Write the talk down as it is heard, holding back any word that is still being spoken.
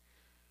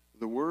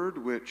The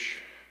word which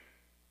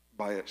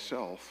by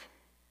itself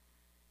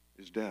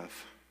is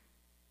death,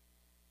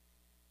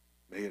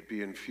 may it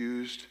be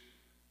infused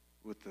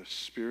with the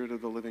Spirit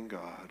of the living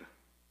God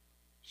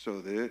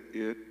so that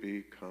it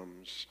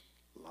becomes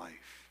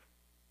life,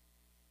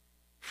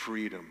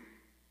 freedom,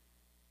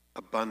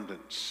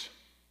 abundance,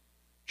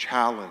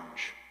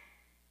 challenge.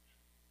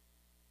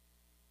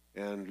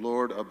 And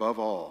Lord, above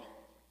all,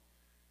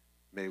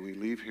 may we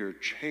leave here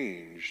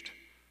changed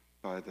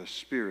by the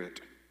Spirit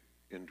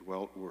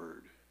indwelt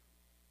word.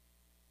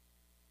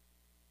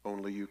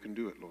 Only you can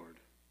do it, Lord.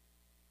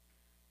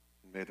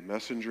 And may the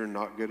messenger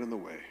not get in the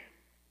way.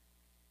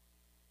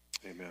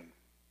 Amen.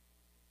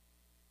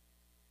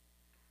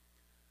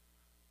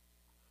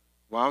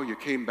 Wow, you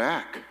came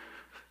back.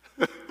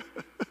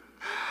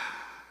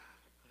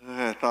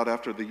 I thought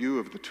after the U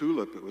of the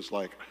tulip, it was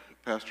like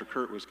Pastor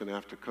Kurt was going to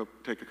have to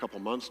take a couple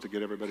months to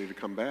get everybody to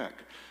come back.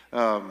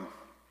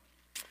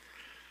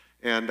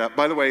 And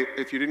by the way,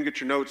 if you didn't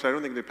get your notes, I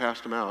don't think they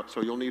passed them out,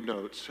 so you'll need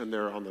notes, and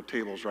they're on the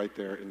tables right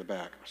there in the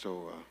back,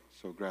 so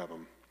grab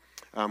them.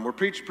 We're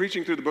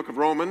preaching through the book of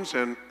Romans,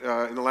 and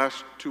in the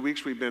last 2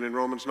 weeks we've been in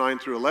Romans 9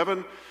 through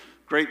 11.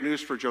 Great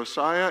news for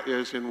Josiah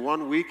is in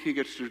 1 week he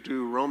gets to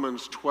do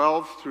Romans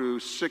 12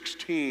 through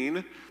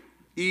 16.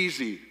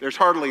 Easy. There's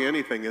hardly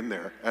anything in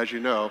there, as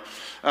you know.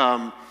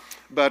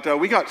 But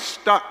we got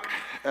stuck.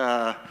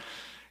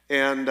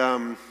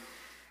 And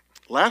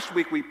last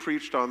week we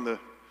preached on the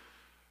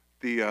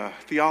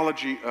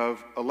theology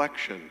of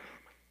election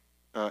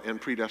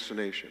and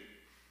predestination.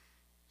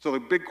 So the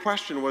big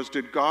question was,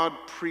 did God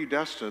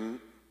predestine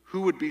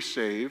who would be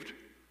saved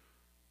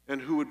and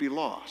who would be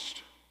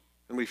lost?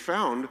 And we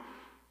found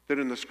that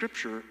in the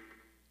Scripture,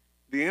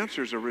 the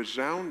answer is a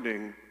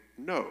resounding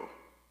no.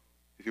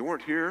 If you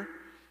weren't here,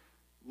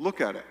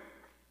 look at it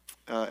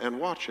and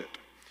watch it.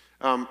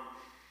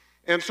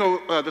 And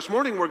so this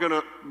morning we're going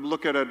to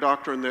look at a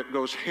doctrine that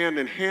goes hand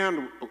in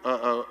hand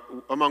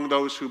among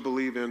those who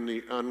believe in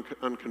the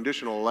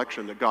unconditional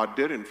election, that God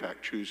did in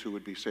fact choose who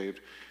would be saved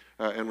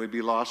and would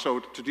be lost. So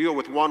to deal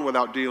with one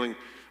without dealing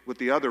with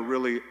the other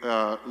really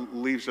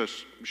leaves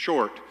us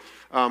short.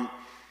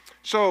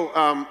 This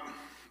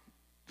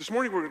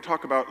morning we're going to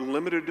talk about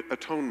limited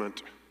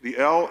atonement, the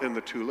L in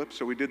the tulip.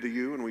 So we did the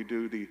U and we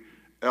do the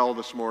L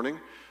this morning.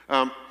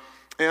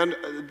 And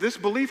this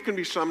belief can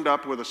be summed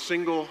up with a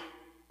single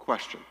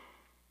question.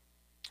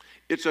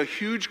 It's a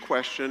huge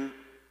question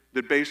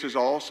that bases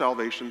all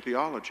salvation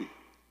theology.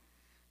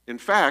 In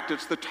fact,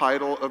 it's the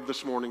title of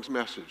this morning's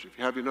message. If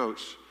you have your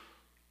notes,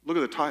 look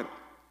at the title.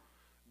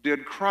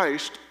 Did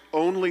Christ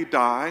only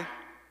die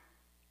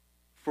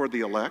for the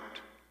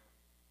elect?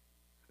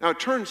 Now, it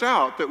turns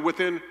out that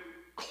within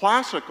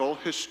classical,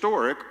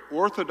 historic,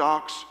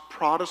 Orthodox,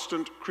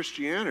 Protestant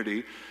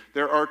Christianity,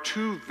 there are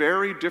two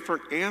very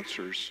different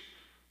answers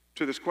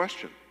to this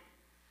question.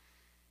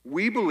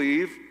 We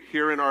believe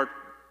here in our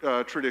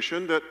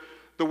tradition that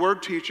the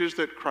Word teaches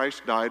that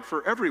Christ died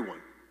for everyone.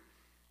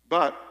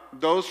 But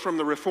those from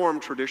the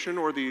Reformed tradition,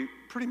 or the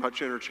pretty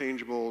much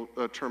interchangeable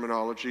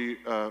terminology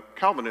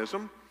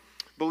Calvinism,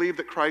 believe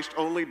that Christ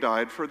only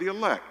died for the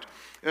elect.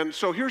 And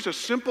so here's a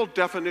simple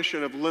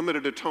definition of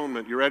limited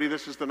atonement. You ready?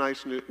 This is the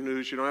nice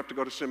news. You don't have to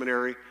go to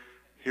seminary.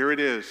 Here it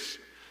is.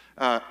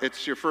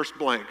 It's your first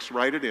blanks.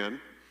 Write it in.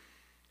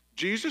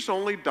 Jesus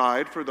only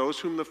died for those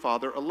whom the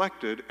Father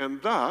elected,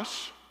 and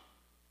thus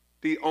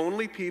the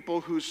only people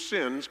whose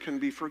sins can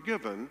be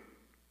forgiven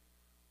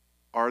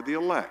are the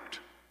elect.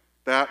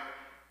 That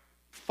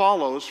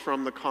follows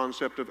from the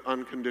concept of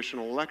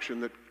unconditional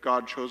election, that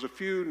God chose a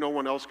few, no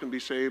one else can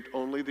be saved,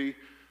 only the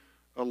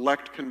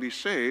elect can be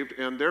saved,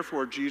 and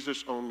therefore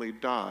Jesus only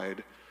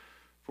died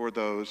for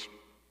those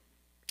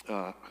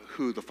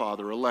who the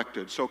Father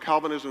elected. So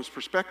Calvinism's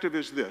perspective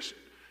is this: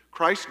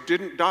 Christ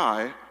didn't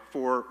die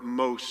for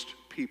most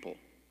people.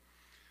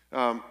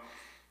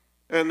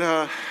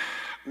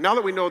 Now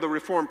that we know the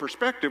Reformed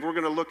perspective, we're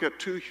going to look at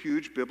two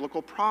huge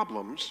biblical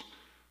problems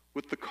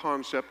with the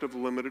concept of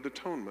limited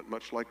atonement,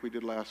 much like we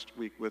did last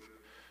week with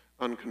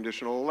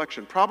unconditional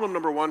election. Problem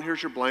number one,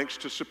 here's your blanks.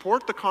 To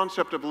support the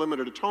concept of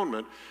limited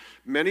atonement,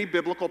 many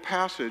biblical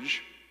passages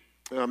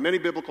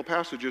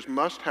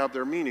must have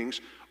their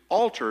meanings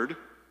altered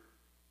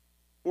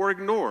or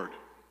ignored.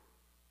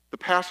 The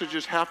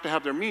passages have to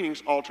have their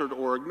meanings altered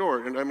or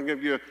ignored. And I'm going to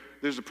give you,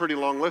 this is a pretty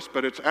long list,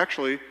 but it's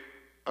actually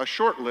a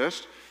short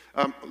list.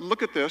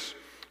 Look at this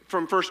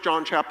from 1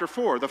 John chapter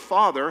 4. The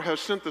Father has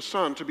sent the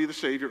Son to be the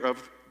Savior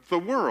of the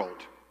world.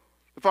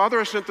 The Father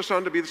has sent the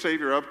Son to be the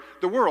Savior of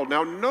the world.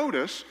 Now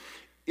notice,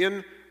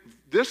 in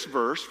this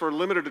verse, for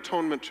limited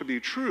atonement to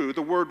be true,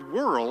 the word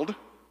world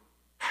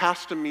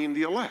has to mean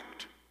the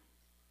elect.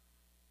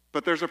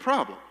 But there's a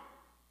problem.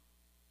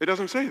 It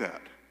doesn't say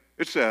that.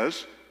 It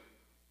says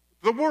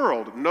the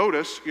world.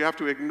 Notice you have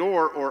to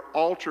ignore or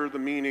alter the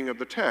meaning of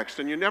the text.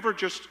 And you never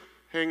just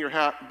hang your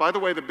hat. By the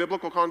way, the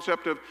biblical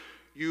concept of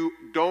you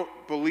don't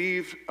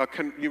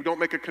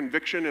make a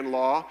conviction in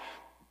law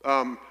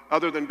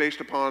other than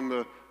based upon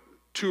the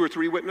 2 or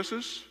 3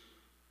 witnesses.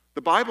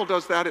 The Bible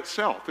does that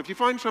itself. If you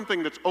find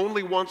something that's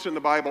only once in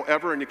the Bible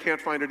ever and you can't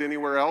find it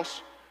anywhere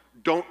else,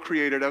 don't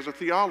create it as a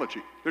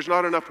theology. There's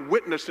not enough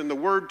witness in the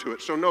Word to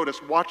it. So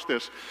notice, watch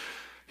this.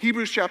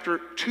 Hebrews chapter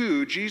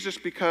 2, Jesus,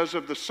 because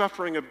of the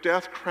suffering of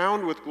death,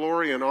 crowned with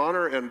glory and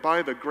honor, and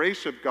by the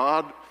grace of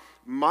God,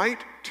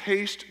 might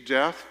taste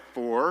death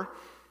for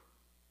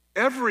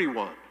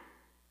everyone.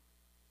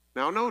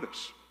 Now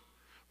notice,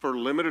 for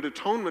limited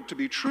atonement to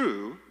be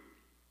true,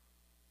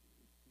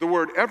 the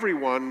word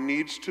everyone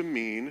needs to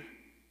mean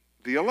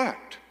the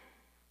elect.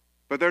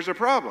 But there's a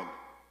problem.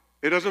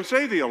 It doesn't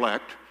say the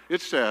elect,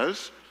 it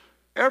says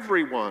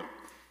everyone.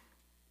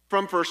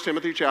 From 1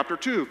 Timothy chapter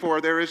 2,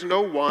 for there is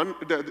one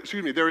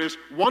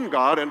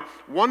God and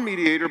one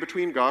mediator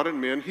between God and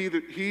men, he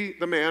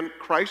the man,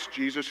 Christ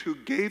Jesus, who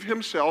gave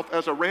himself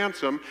as a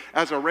ransom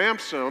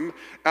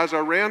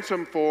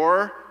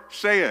for,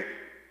 say it,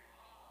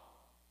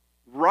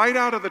 right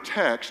out of the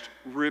text,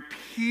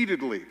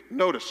 repeatedly.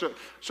 Notice,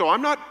 so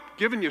I'm not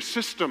giving you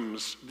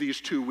systems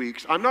these 2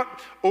 weeks. I'm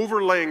not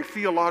overlaying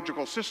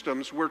theological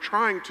systems. We're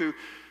trying to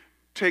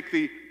take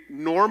the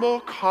normal,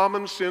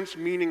 common sense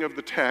meaning of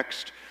the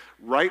text,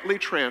 rightly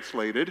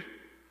translated,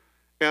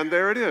 and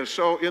there it is.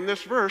 So in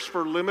this verse,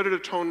 for limited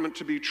atonement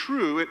to be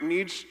true, it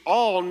needs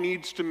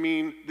to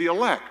mean the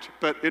elect,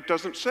 but it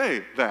doesn't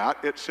say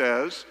that. It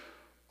says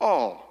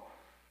all.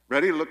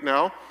 Ready? Look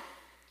now.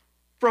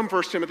 From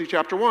 1 Timothy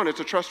chapter 1,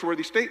 it's a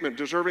trustworthy statement,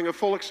 deserving of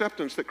full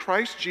acceptance, that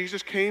Christ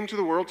Jesus came to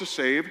the world to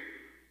save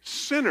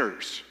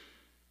sinners.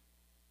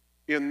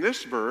 In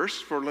this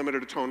verse, for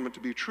limited atonement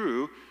to be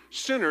true,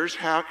 sinners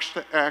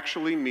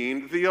actually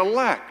mean the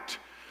elect.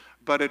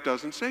 But it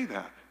doesn't say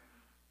that.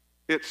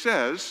 It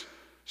says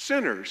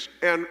sinners.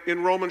 And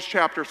in Romans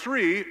chapter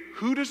 3,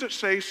 who does it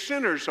say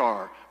sinners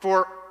are?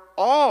 For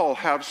all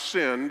have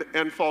sinned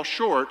and fall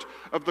short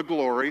of the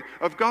glory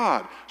of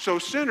God. So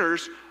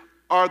sinners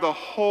are the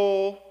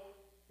whole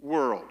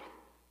world.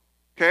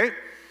 Okay?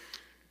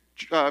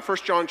 1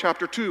 John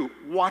chapter 2,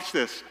 watch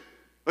this.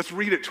 Let's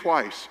read it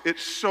twice.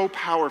 It's so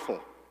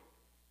powerful.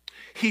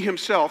 He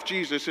himself,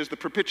 Jesus, is the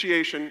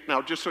propitiation.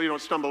 Now, just so you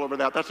don't stumble over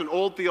that, that's an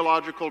old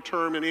theological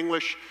term in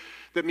English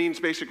that means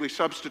basically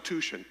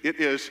substitution. It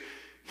is,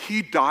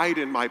 he died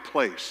in my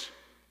place.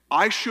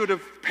 I should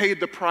have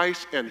paid the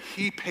price, and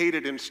he paid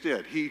it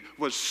instead. He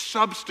was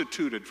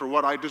substituted for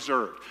what I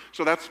deserved.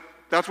 So that's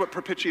what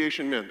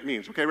propitiation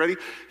means. Okay, ready?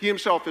 He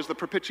himself is the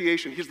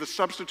propitiation. He's the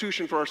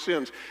substitution for our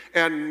sins,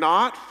 and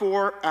not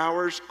for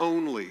ours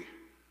only.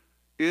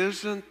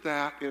 Isn't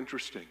that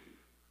interesting?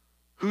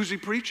 Who's he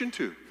preaching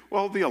to?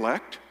 Well, the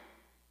elect.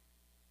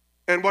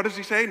 And what does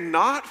he say?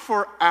 Not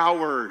for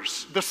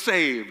ours, the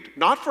saved,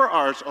 not for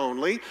ours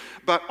only,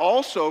 but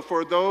also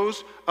for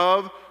those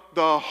of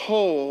the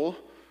whole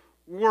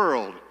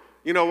world.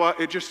 You know what?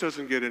 It just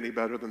doesn't get any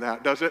better than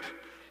that, does it?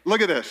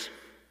 Look at this.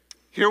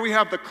 Here we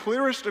have the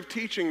clearest of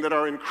teaching that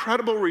our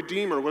incredible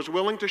Redeemer was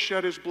willing to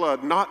shed his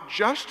blood, not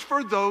just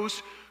for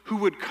those who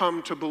would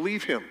come to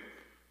believe him.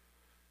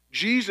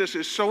 Jesus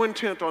is so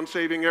intent on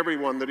saving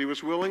everyone that he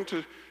was willing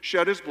to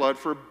shed his blood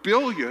for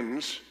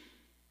billions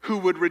who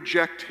would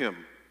reject him.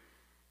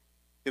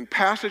 In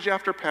passage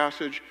after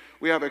passage,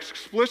 we have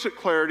explicit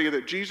clarity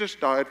that Jesus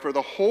died for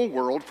the whole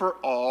world, for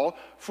all,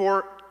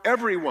 for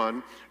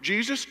everyone.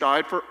 Jesus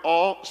died for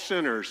all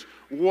sinners.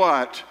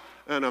 What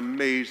an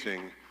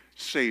amazing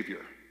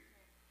Savior.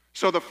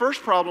 So the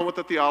first problem with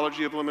the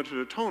theology of limited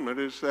atonement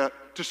is that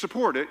to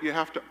support it, you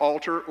have to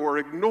alter or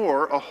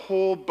ignore a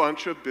whole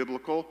bunch of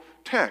biblical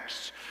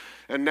texts.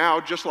 And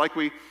now, just like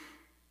we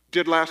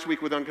did last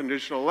week with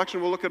unconditional election,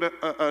 we'll look at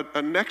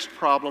a next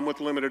problem with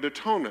limited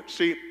atonement.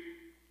 See,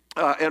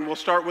 and we'll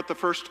start with the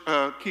first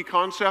key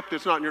concept.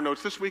 It's not in your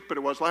notes this week, but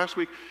it was last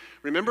week.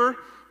 Remember,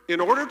 in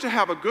order to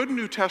have a good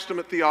New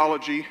Testament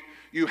theology,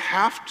 you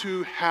have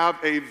to have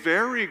a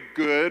very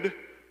good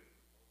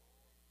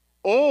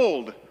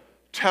Old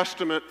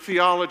Testament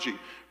theology.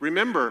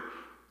 Remember,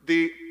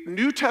 the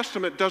New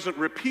Testament doesn't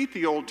repeat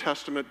the Old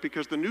Testament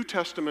because the New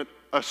Testament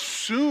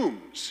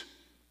assumes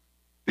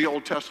the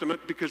Old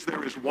Testament because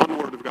there is one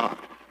Word of God.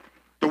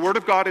 The Word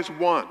of God is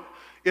one.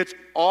 It's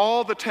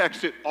all the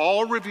text. It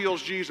all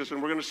reveals Jesus.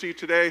 And we're going to see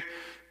today,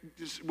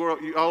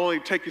 I'll only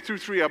take you through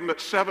 3 of them,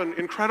 but 7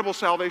 incredible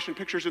salvation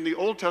pictures in the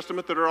Old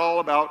Testament that are all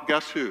about,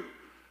 guess who?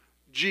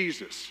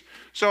 Jesus.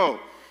 So,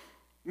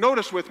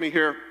 notice with me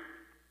here,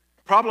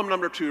 problem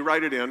number 2,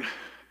 write it in.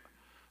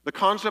 The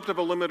concept of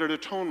a limited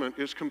atonement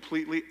is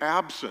completely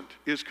absent.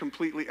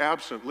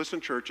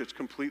 Listen, church, it's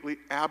completely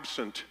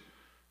absent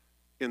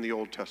in the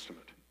Old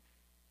Testament.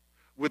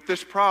 With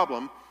this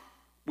problem,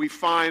 we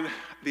find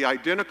the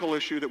identical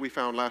issue that we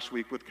found last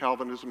week with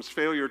Calvinism's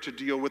failure to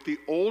deal with the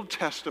Old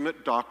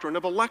Testament doctrine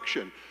of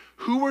election.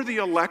 Who were the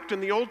elect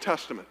in the Old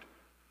Testament?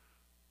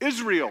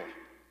 Israel.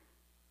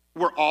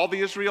 Were all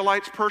the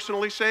Israelites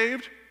personally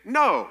saved?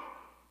 No.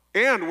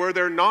 And were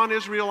there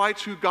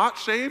non-Israelites who got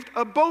saved?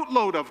 A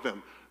boatload of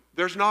them.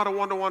 There's not a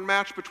one-to-one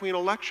match between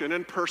election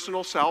and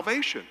personal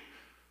salvation.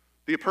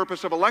 The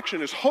purpose of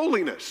election is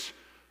holiness.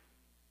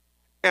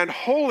 And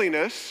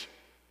holiness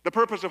The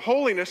purpose of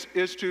holiness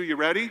is to, you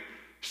ready?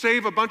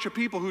 Save a bunch of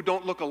people who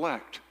don't look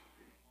elect.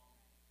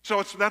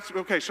 So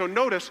so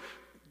notice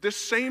this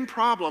same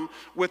problem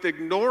with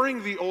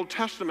ignoring the Old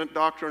Testament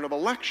doctrine of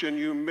election,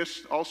 you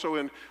miss also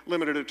in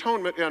limited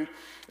atonement.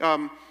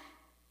 And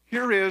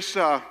here is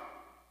an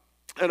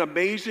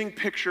amazing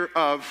picture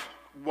of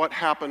what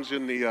happens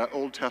in the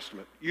Old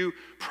Testament. You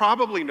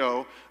probably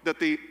know that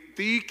the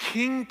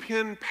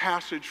kingpin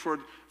passage for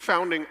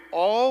founding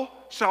all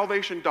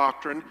salvation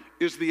doctrine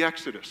is the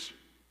Exodus.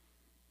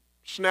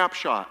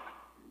 Snapshot.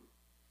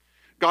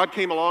 God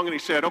came along and he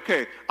said,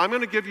 okay, I'm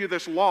going to give you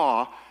this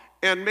law,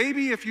 and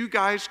maybe if you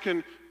guys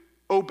can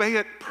obey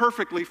it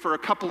perfectly for a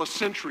couple of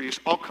centuries,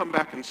 I'll come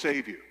back and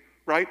save you.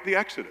 Right? The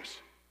Exodus.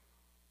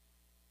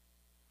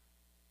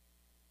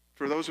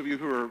 For those of you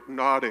who are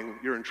nodding,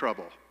 you're in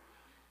trouble.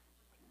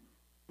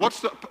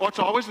 What's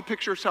always the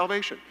picture of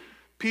salvation?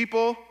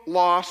 People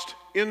lost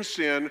in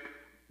sin,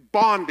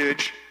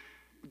 bondage.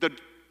 The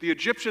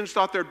Egyptians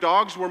thought their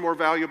dogs were more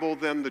valuable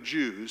than the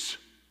Jews.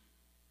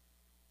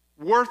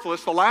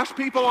 Worthless, the last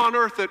people on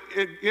earth that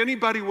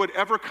anybody would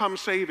ever come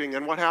saving.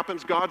 And what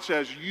happens? God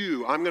says,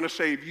 I'm going to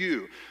save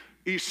you.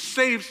 He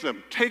saves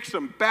them, takes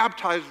them,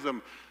 baptizes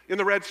them in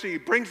the Red Sea,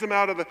 brings them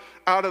out of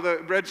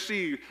the Red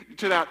Sea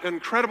to that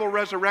incredible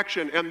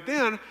resurrection. And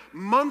then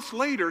months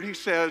later, he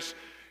says,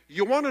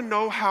 you want to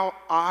know how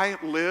I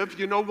live?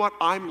 You know what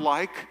I'm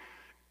like?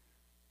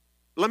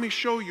 Let me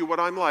show you what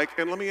I'm like,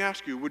 and let me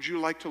ask you, would you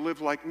like to live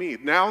like me?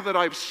 Now that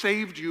I've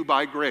saved you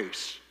by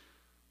grace.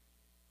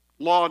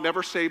 Law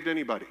never saved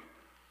anybody.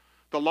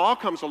 The law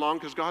comes along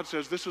because God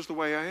says, this is the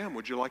way I am.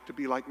 Would you like to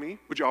be like me?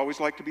 Would you always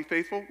like to be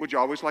faithful? Would you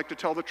always like to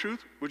tell the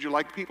truth? Would you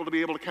like people to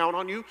be able to count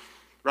on you?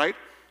 Right?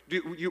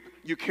 Do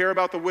you care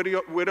about the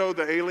widow,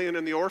 the alien,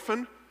 and the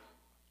orphan?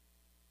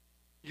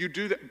 You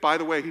do that. By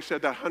the way, he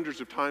said that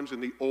hundreds of times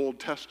in the Old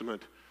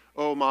Testament.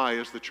 Oh my,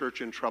 is the church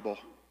in trouble?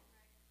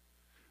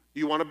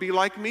 You want to be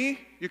like me?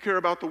 You care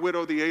about the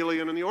widow, the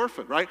alien, and the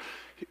orphan, right?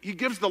 He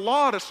gives the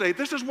law to say,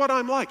 this is what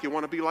I'm like. You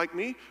want to be like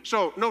me?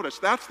 So notice,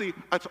 that's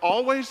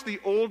always the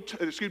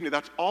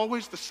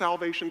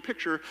salvation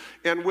picture.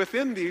 And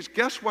within these,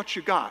 guess what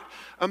you got?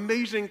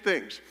 Amazing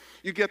things.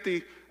 You get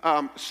the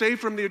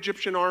saved from the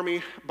Egyptian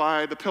army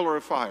by the pillar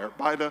of fire,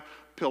 by the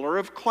pillar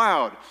of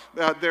cloud.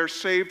 They're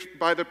saved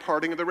by the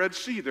parting of the Red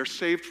Sea. They're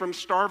saved from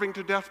starving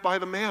to death by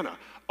the manna.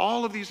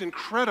 All of these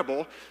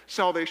incredible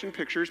salvation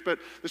pictures. But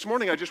this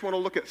morning I just want to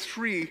look at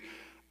three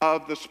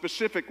of the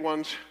specific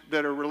ones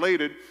that are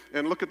related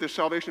and look at this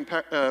salvation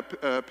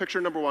picture.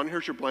 Number one,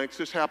 here's your blanks.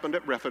 This happened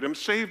at Rephidim,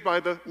 saved by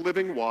the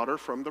living water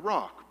from the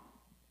rock.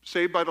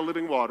 Saved by the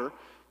living water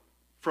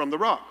from the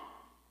rock.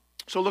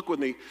 So look with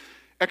me.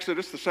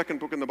 Exodus, the second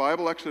book in the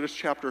Bible, Exodus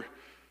chapter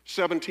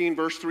 17,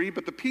 verse 3.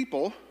 But the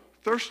people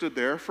thirsted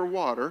there for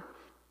water,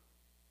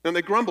 and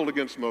they grumbled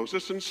against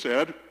Moses and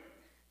said,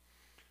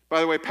 by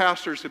the way,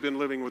 pastors have been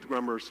living with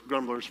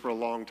grumblers for a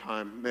long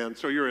time, man,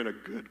 so you're in a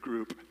good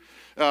group.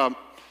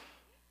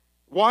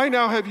 Why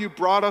now have you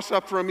brought us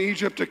up from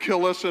Egypt to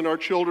kill us and our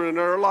children and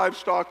our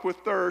livestock with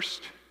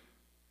thirst?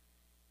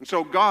 And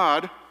so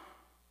God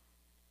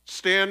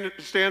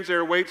stands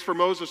there, waits for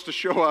Moses to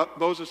show up.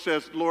 Moses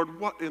says, Lord,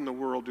 what in the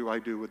world do I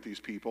do with these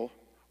people?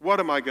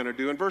 What am I going to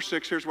do? In verse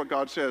 6, here's what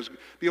God says.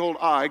 Behold,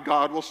 I,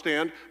 God, will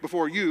stand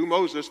before you,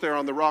 Moses, there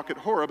on the rock at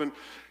Horeb, and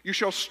you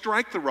shall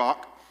strike the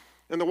rock,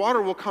 and the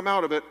water will come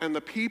out of it, and the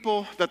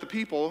people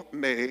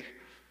may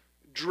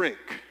drink.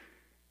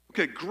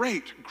 Okay,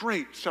 great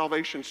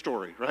salvation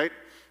story, right?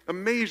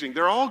 Amazing.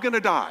 They're all going to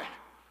die.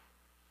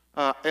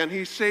 And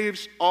he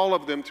saves all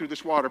of them through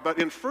this water. But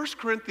in 1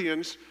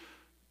 Corinthians,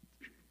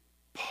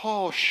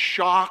 Paul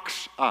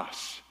shocks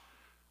us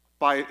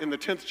by, in the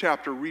 10th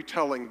chapter,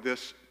 retelling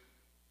this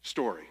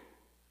story.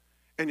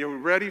 And you're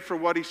ready for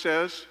what he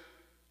says?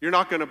 You're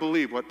not going to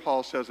believe what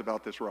Paul says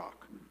about this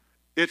rock.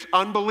 It's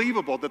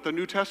unbelievable that the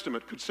New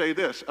Testament could say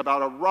this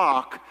about a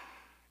rock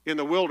in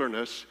the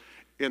wilderness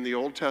in the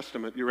Old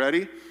Testament. You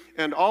ready?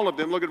 And all of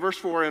them, look at verse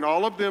 4, and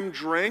all of them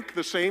drank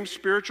the same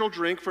spiritual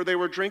drink, for they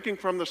were drinking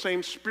from the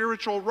same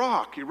spiritual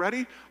rock. You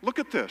ready? Look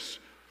at this.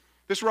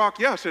 This rock,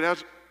 yes, it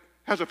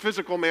has a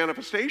physical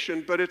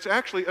manifestation, but it's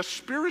actually a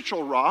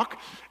spiritual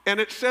rock, and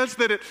it says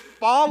that it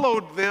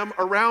followed them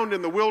around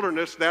in the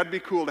wilderness. That'd be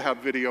cool to have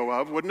video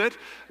of, wouldn't it?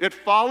 It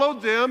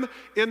followed them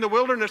in the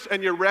wilderness,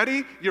 and you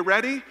ready? You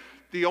ready?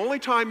 The only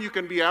time you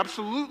can be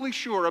absolutely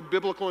sure of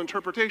biblical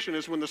interpretation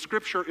is when the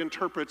Scripture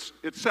interprets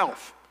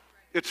itself.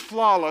 It's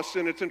flawless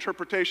in its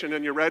interpretation,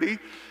 and you ready?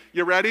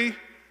 You ready?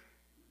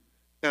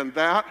 And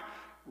that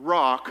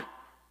rock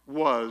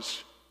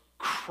was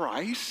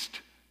Christ.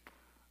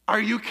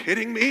 Are you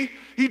kidding me?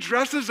 He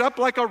dresses up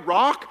like a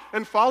rock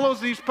and follows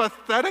these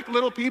pathetic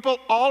little people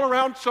all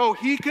around so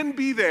he can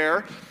be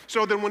there,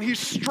 so that when he's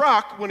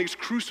struck, when he's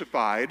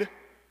crucified,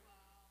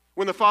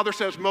 when the Father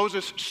says,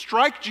 Moses,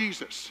 strike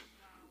Jesus,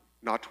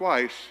 not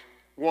twice,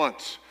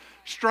 once,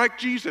 strike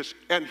Jesus,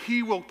 and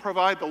he will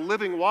provide the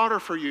living water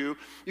for you.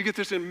 You get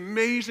this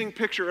amazing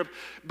picture of,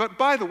 but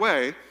by the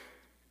way,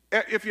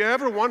 if you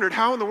ever wondered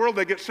how in the world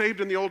they get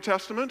saved in the Old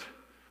Testament,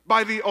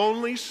 by the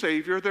only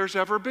Savior there's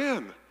ever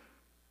been.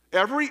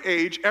 Every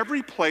age,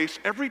 every place,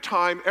 every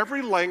time,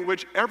 every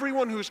language,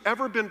 everyone who's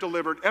ever been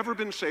delivered, ever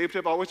been saved,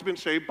 have always been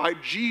saved by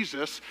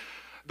Jesus,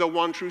 the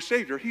one true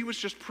Savior. He was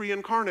just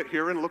pre-incarnate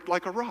here and looked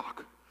like a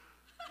rock.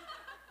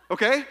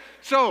 Okay?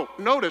 So,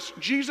 notice,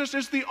 Jesus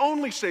is the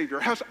only Savior,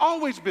 has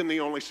always been the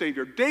only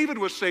Savior. David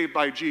was saved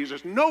by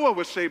Jesus. Noah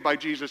was saved by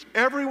Jesus.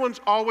 Everyone's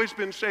always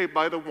been saved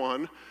by the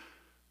one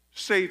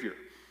Savior.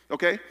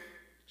 Okay?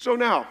 So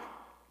now,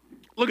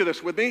 look at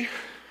this with me.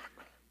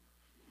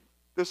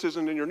 This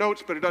isn't in your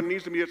notes, but it doesn't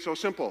need to be. It's so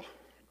simple.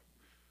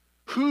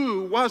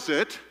 Who was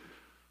it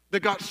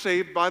that got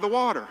saved by the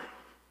water?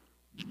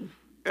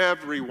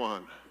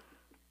 Everyone.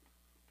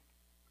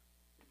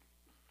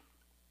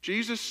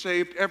 Jesus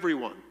saved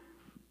everyone.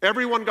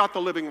 Everyone got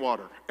the living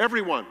water.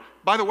 Everyone.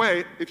 By the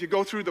way, if you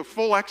go through the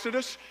full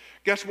Exodus,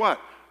 guess what?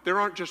 There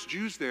aren't just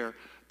Jews there.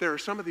 There are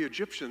some of the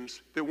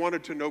Egyptians that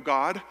wanted to know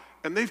God,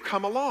 and they've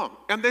come along,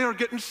 and they are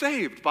getting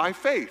saved by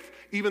faith,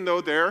 even though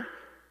they're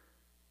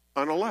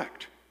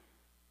unelect.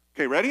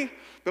 Okay, ready?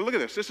 But look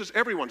at this. This is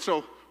everyone.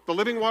 So the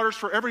living water's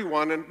for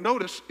everyone. And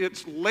notice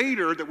it's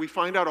later that we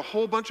find out a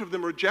whole bunch of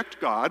them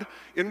reject God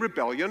in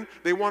rebellion.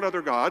 They want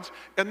other gods,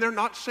 and they're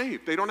not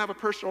saved. They don't have a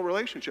personal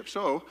relationship.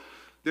 So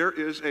there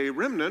is a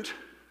remnant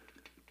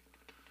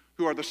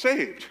who are the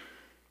saved.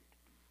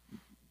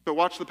 But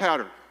watch the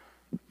pattern.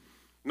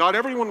 Not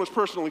everyone was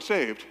personally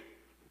saved,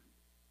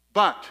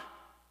 but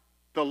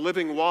the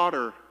living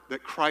water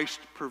that Christ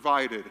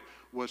provided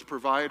was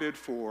provided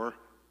for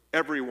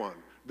everyone.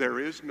 There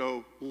is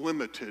no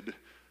limited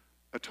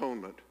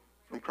atonement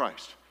from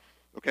Christ.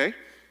 Okay?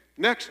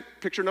 Next,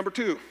 picture number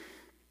 2.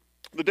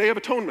 The Day of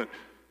Atonement.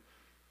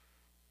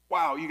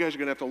 Wow, you guys are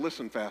going to have to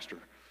listen faster.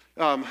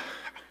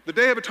 The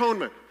Day of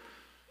Atonement.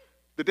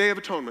 The Day of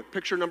Atonement,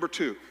 picture number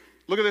 2.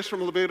 Look at this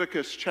from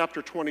Leviticus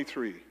chapter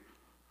 23.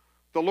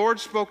 The Lord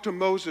spoke to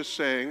Moses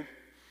saying,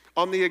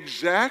 on the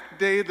exact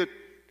day, the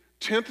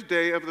 10th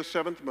day of the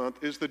 7th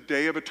month, is the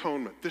Day of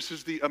Atonement. This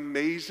is the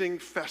amazing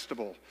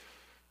festival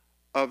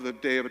of the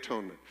Day of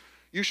Atonement.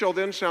 You shall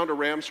then sound a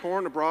ram's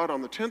horn abroad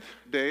on the 10th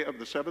day of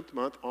the 7th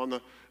month. On the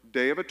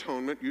Day of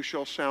Atonement, you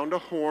shall sound a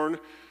horn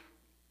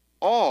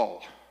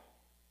all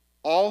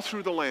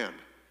through the land.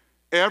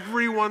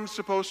 Everyone's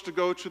supposed to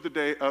go to the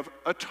Day of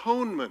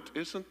Atonement.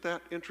 Isn't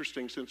that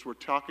interesting, since we're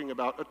talking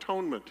about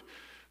atonement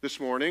this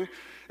morning?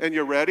 And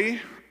you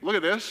ready? Look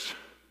at this.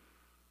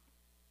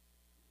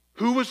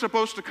 Who was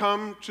supposed to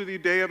come to the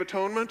Day of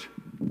Atonement?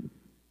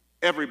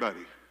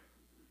 Everybody.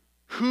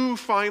 Who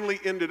finally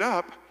ended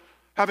up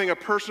having a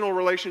personal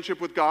relationship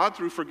with God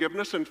through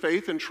forgiveness and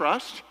faith and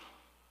trust?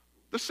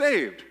 The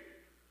saved.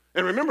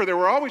 And remember, there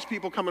were always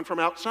people coming from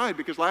outside,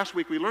 because last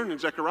week we learned in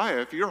Zechariah,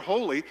 if you're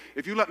holy,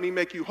 if you let me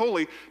make you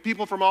holy,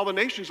 people from all the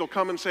nations will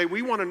come and say,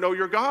 we want to know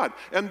your God,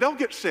 and they'll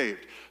get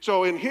saved.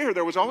 So in here,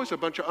 there was always a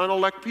bunch of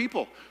unelect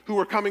people who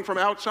were coming from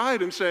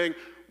outside and saying,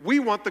 we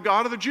want the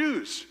God of the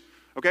Jews.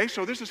 Okay,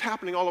 so this is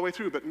happening all the way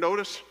through, but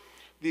notice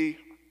the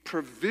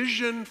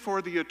provision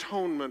for the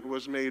atonement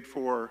was made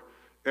for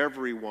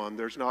everyone.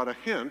 There's not a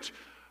hint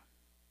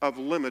of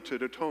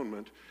limited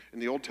atonement in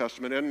the Old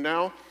Testament. And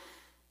now,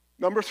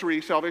 number 3,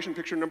 salvation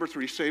picture number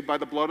 3, saved by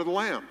the blood of the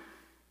Lamb.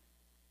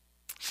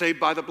 Saved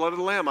by the blood of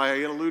the Lamb.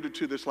 I alluded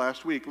to this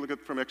last week. Look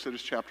at from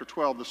Exodus chapter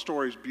 12. The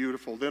story is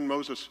beautiful. Then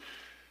Moses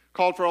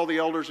called for all the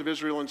elders of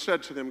Israel and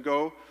said to them,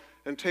 go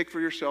and take for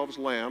yourselves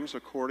lambs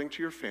according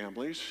to your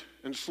families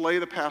and slay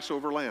the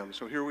Passover lamb.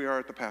 So here we are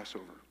at the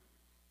Passover.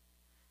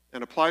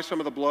 And apply some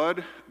of the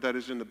blood that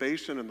is in the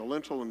basin and the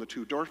lintel and the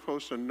 2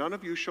 doorposts, and none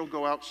of you shall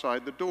go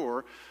outside the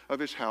door of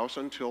his house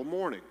until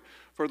morning.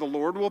 For the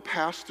Lord will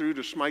pass through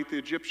to smite the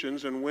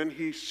Egyptians, and when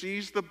he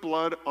sees the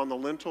blood on the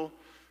lintel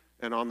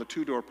and on the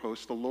 2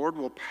 doorposts, the Lord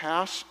will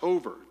pass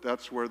over.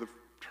 That's where the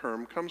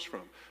term comes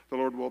from. The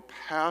Lord will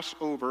pass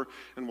over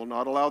and will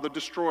not allow the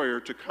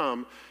destroyer to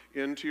come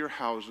into your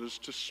houses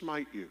to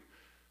smite you.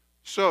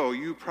 So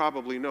you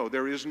probably know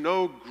there is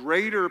no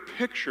greater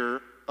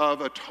picture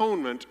of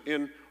atonement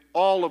in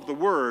all of the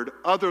Word,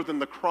 other than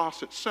the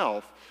cross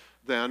itself,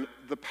 than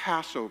the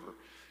Passover.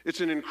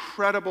 It's an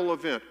incredible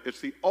event. It's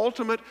the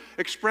ultimate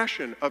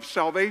expression of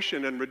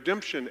salvation and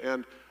redemption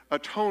and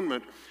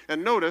atonement.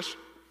 And notice,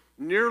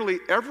 nearly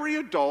every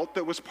adult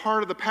that was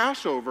part of the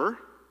Passover,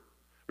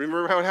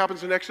 remember how it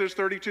happens in Exodus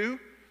 32?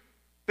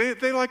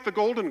 They like the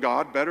golden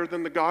God better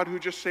than the God who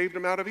just saved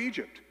them out of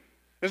Egypt.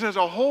 It says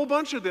a whole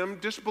bunch of them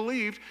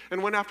disbelieved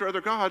and went after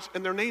other gods,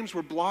 and their names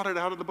were blotted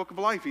out of the book of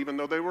life, even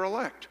though they were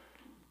elect.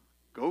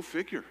 Go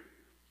figure.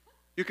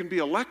 You can be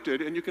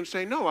elected and you can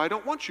say, no, I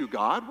don't want you,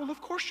 God. Well,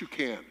 of course you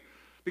can.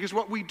 Because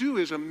what we do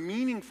is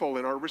meaningful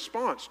in our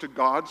response to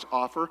God's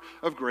offer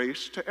of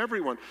grace to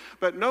everyone.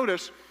 But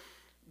notice,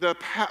 the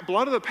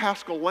blood of the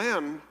Paschal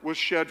Lamb was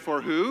shed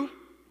for who?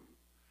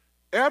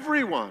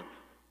 Everyone.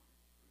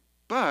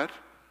 But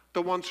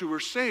the ones who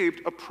were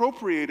saved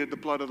appropriated the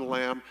blood of the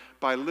Lamb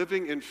by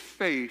living in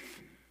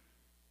faith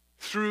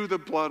through the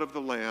blood of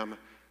the Lamb,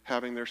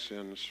 having their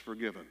sins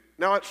forgiven.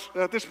 Now,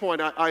 at this point,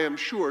 I am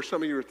sure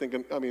some of you are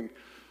thinking,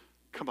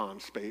 Come on,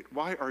 Spate.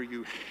 Why are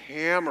you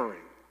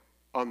hammering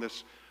on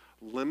this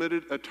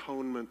limited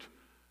atonement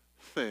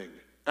thing?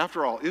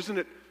 After all,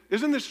 isn't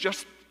this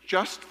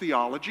just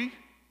theology?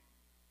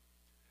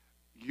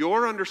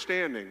 Your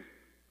understanding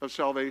of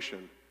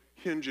salvation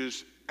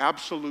hinges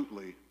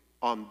absolutely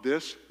on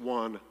this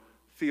one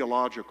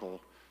theological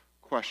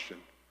question.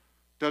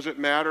 Does it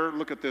matter?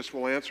 Look at this.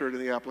 We'll answer it in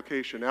the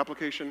application.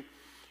 Application,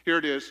 here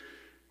it is.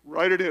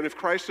 Write it in. If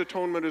Christ's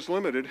atonement is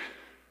limited,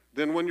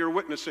 then when you're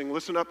witnessing,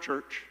 listen up,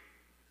 church.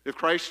 If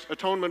Christ's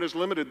atonement is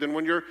limited, then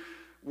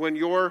when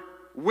you're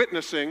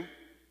witnessing,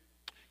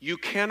 you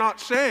cannot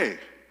say,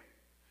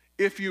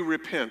 if you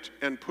repent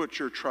and put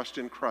your trust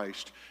in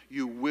Christ,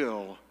 you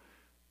will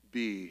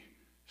be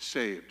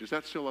saved. Is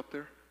that still up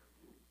there?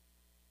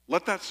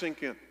 Let that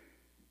sink in.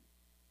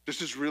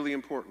 This is really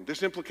important.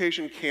 This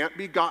implication can't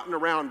be gotten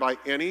around by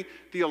any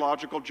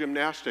theological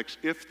gymnastics.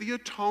 If the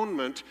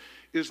atonement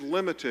is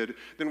limited,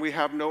 then we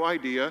have no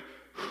idea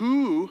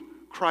who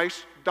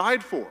Christ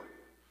died for.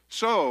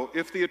 So,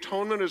 if the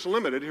atonement is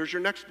limited, here's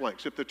your next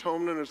blanks. If the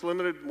atonement is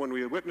limited when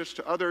we witness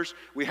to others,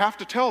 we have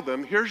to tell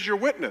them, here's your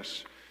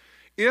witness.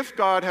 If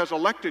God has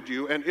elected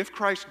you and if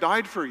Christ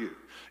died for you,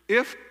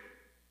 if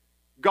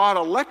God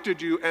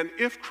elected you and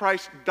if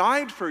Christ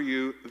died for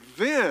you,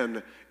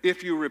 then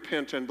if you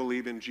repent and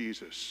believe in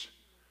Jesus,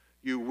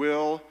 you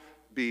will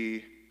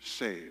be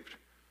saved.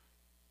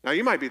 Now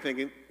you might be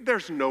thinking,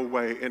 there's no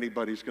way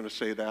anybody's going to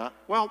say that.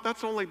 Well,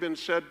 that's only been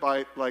said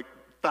by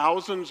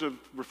thousands of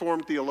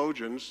Reformed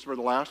theologians for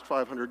the last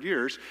 500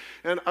 years.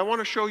 And I want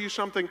to show you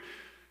something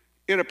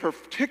in a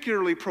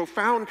particularly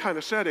profound kind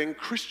of setting,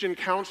 Christian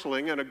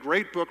counseling, and a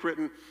great book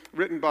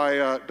written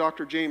by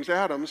Dr. James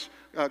Adams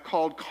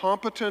called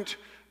Competent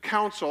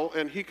Counsel,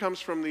 and he comes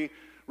from the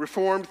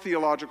Reformed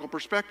theological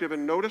perspective.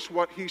 And notice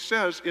what he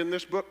says in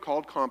this book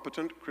called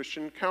Competent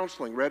Christian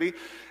Counseling. Ready?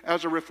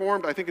 As a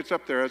Reformed, I think it's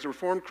up there, as a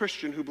Reformed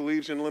Christian who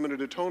believes in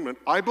limited atonement,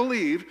 I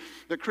believe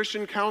that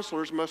Christian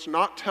counselors must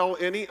not tell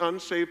any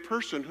unsaved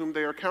person whom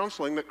they are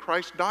counseling that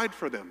Christ died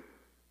for them.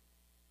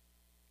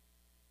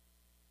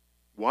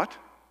 What?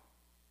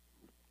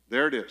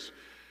 There it is.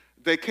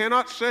 They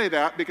cannot say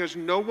that because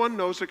no one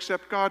knows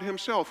except God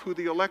himself who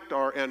the elect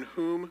are and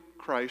whom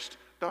Christ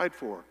died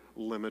for.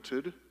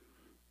 Limited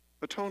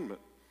atonement.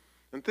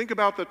 And think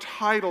about the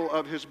title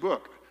of his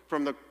book.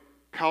 From the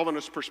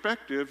Calvinist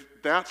perspective,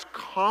 that's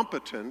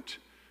competent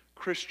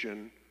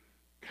Christian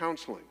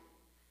counseling.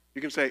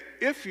 You can say,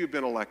 if you've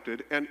been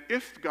elected and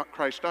if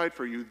Christ died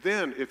for you,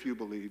 then if you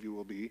believe, you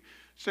will be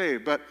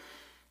saved. But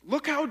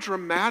look how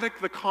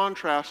dramatic the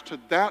contrast to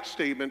that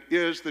statement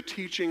is the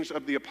teachings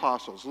of the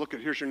apostles. Look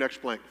at, here's your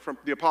next blank. From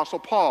the apostle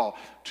Paul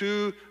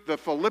to the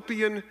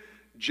Philippian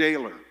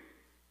jailer.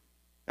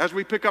 As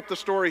we pick up the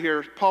story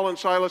here, Paul and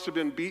Silas have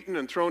been beaten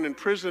and thrown in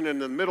prison. In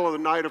the middle of the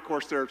night, of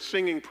course, they're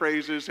singing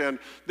praises. And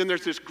then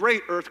there's this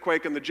great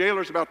earthquake, and the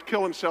jailer's about to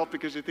kill himself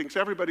because he thinks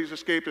everybody's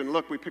escaped. And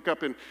look, we pick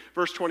up in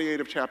verse 28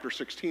 of chapter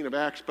 16 of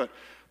Acts. But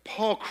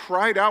Paul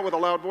cried out with a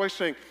loud voice,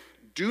 saying,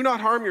 "Do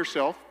not harm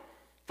yourself,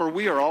 for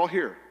we are all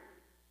here."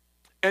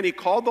 And he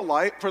called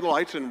for the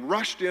lights and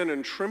rushed in,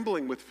 and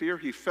trembling with fear,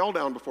 he fell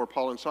down before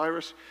Paul and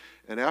Silas.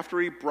 And after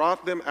he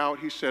brought them out,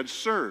 he said,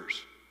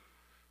 "Sirs,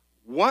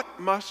 what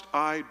must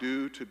I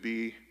do to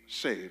be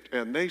saved?"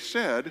 And they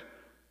said,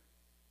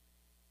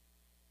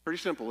 pretty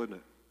simple, isn't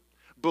it?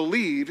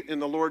 Believe in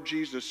the Lord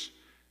Jesus,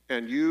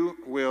 and you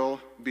will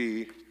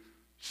be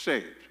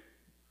saved.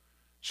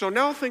 So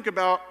now think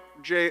about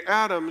J.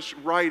 Adams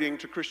writing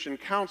to Christian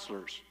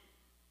counselors.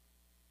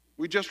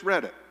 We just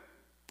read it.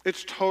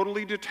 It's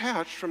totally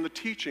detached from the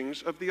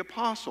teachings of the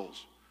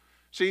apostles.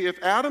 See,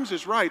 if Adams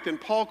is right, then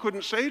Paul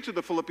couldn't say to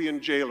the Philippian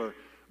jailer,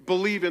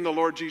 "Believe in the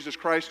Lord Jesus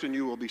Christ and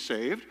you will be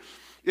saved."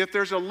 If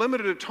there's a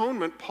limited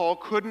atonement, Paul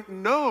couldn't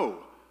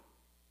know.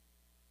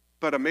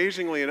 But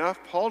amazingly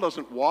enough, Paul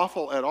doesn't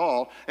waffle at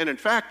all. And in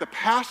fact, the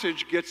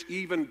passage gets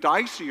even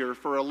dicier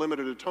for a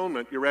limited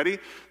atonement. You ready?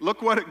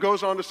 Look what it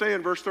goes on to say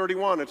in verse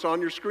 31. It's on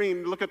your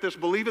screen. Look at this.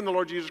 Believe in the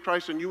Lord Jesus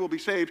Christ and you will be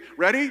saved.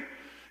 Ready?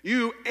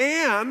 You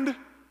and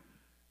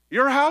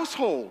your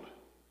household.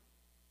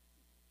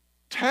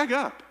 Tag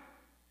up.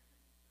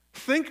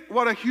 Think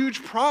what a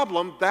huge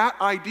problem that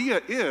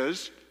idea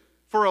is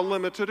for a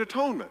limited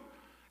atonement.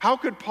 How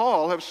could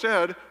Paul have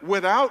said,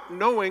 without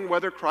knowing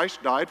whether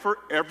Christ died for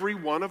every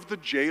one of the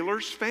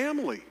jailer's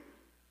family?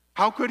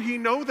 How could he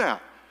know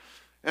that?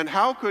 And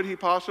how could he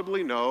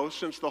possibly know,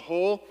 since the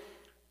whole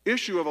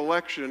issue of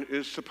election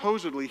is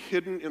supposedly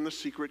hidden in the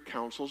secret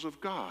counsels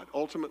of God?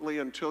 Ultimately,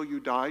 until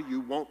you die,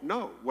 you won't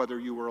know whether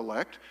you were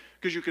elect,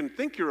 because you can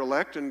think you're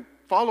elect and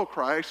follow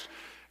Christ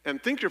and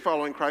think you're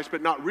following Christ,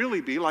 but not really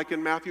be, like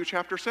in Matthew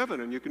chapter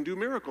 7, and you can do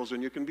miracles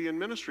and you can be in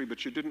ministry,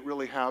 but you didn't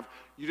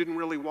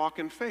really walk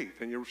in faith,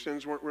 and your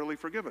sins weren't really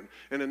forgiven.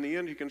 And in the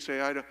end, you can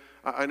say,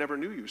 I never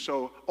knew you.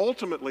 So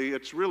ultimately,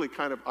 it's really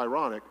kind of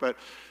ironic, but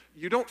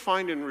you don't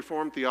find in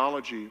Reformed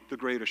theology the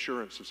great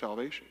assurance of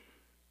salvation,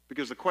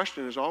 because the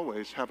question is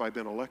always, have I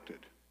been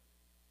elected?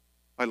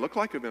 I look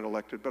like I've been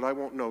elected, but I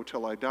won't know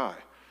till I die.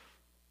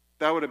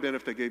 That would have been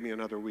if they gave me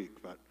another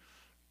week, but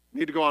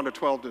Need to go on to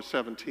 12 to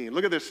 17.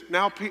 Look at this.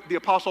 Now the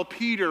Apostle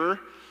Peter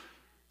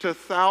to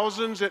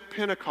thousands at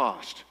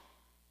Pentecost.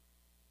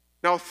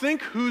 Now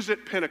think who's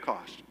at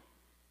Pentecost.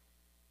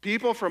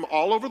 People from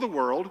all over the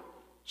world,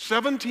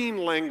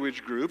 17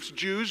 language groups,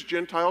 Jews,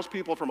 Gentiles,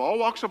 people from all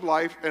walks of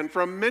life, and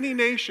from many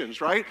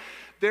nations, right?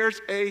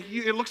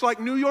 It looks like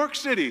New York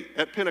City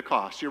at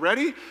Pentecost. You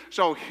ready?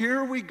 So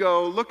here we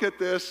go. Look at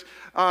this.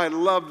 I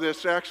love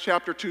this. Acts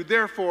chapter 2.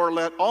 Therefore,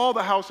 let all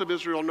the house of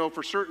Israel know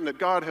for certain that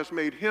God has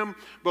made him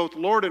both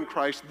Lord and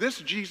Christ,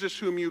 this Jesus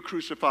whom you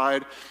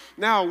crucified.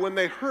 Now, when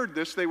they heard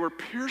this, they were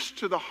pierced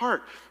to the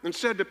heart and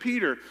said to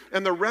Peter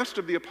and the rest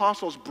of the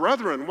apostles,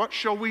 Brethren, what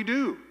shall we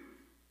do?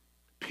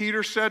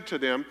 Peter said to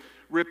them,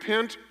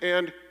 Repent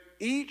and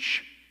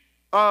each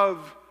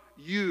of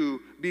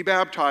you be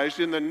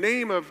baptized in the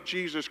name of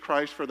Jesus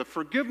Christ for the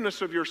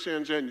forgiveness of your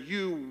sins, and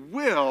you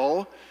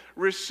will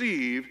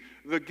receive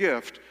the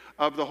gift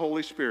of the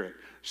Holy Spirit.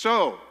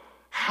 So,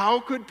 how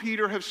could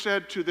Peter have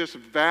said to this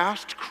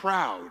vast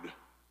crowd,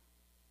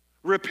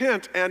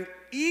 Repent and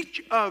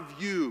each of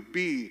you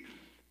be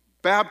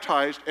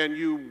baptized, and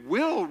you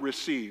will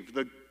receive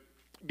the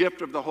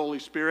gift of the Holy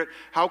Spirit?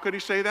 How could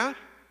he say that?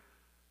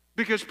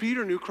 Because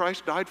Peter knew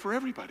Christ died for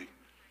everybody.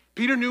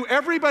 Peter knew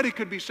everybody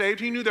could be saved.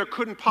 He knew there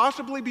couldn't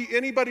possibly be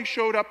anybody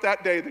showed up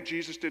that day that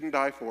Jesus didn't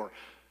die for.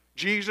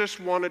 Jesus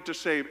wanted to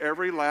save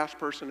every last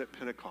person at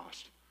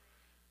Pentecost.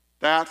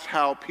 That's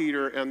how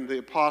Peter and the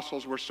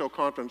apostles were so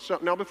confident. So,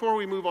 now, before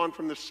we move on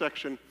from this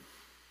section,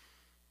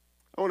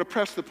 I want to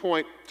press the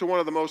point to one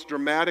of the most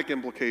dramatic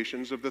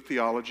implications of the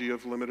theology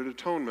of limited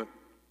atonement.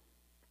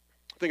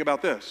 Think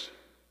about this.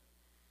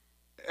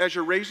 As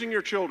you're raising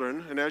your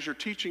children and as you're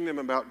teaching them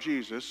about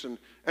Jesus and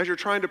as you're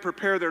trying to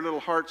prepare their little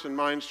hearts and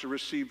minds to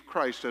receive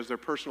Christ as their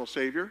personal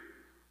Savior,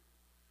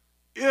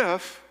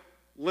 if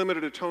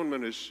limited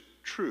atonement is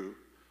true,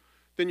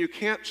 then you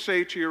can't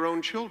say to your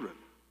own children,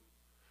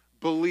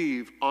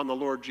 believe on the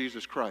Lord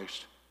Jesus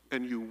Christ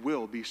and you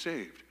will be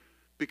saved,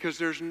 because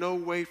there's no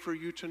way for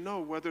you to know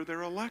whether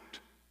they're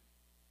elect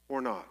or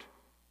not.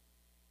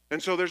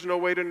 And so there's no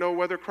way to know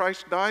whether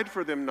Christ died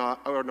for them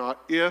or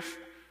not if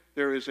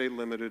there is a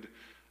limited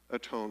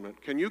atonement.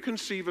 Can you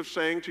conceive of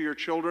saying to your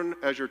children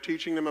as you're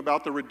teaching them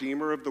about the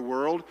Redeemer of the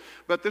world,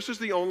 but this is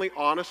the only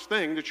honest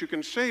thing that you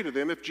can say to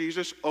them if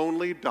Jesus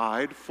only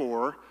died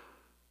for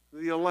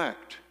the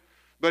elect?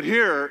 But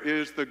here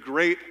is the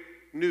great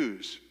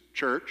news,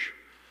 church.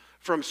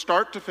 From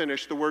start to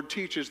finish, the Word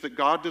teaches that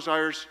God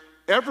desires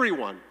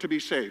everyone to be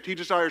saved. He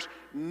desires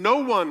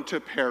no one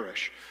to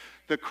perish.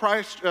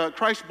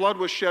 Christ's blood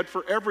was shed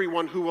for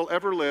everyone who will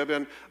ever live,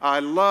 and I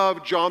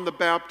love John the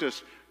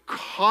Baptist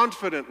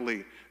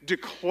confidently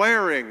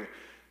declaring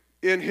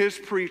in his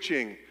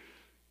preaching,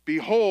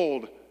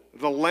 Behold,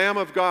 the Lamb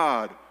of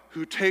God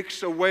who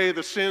takes away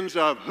the sins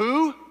of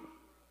who?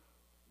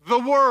 The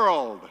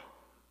world.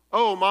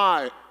 Oh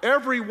my,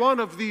 every one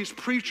of these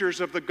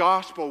preachers of the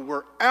gospel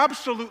were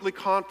absolutely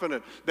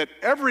confident that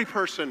every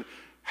person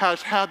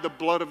has had the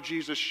blood of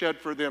Jesus shed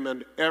for them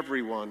and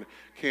everyone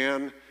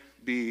can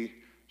be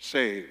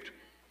saved.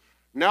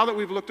 Now that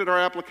we've looked at our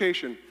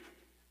application,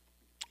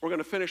 we're going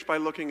to finish by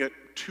looking at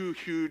two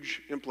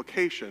huge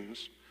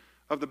implications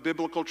of the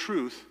biblical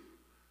truth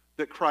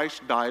that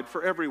Christ died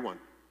for everyone.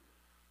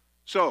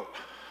 So,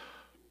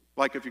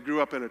 like if you grew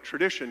up in a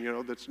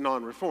tradition, that's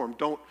non-reformed,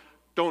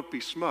 don't be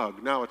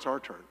smug. Now it's our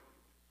turn.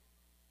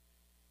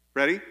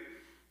 Ready?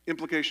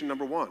 Implication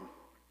number one.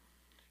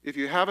 If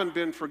you haven't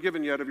been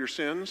forgiven yet of your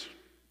sins,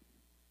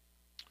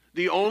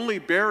 the only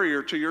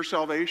barrier to your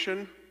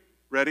salvation,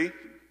 ready,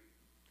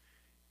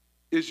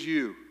 is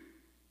you.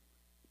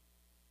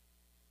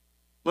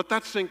 Let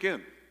that sink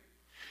in.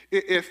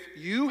 If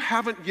you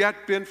haven't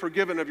yet been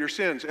forgiven of your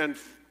sins and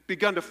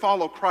begun to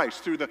follow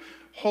Christ through the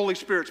Holy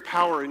Spirit's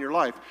power in your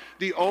life,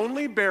 the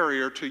only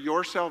barrier to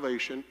your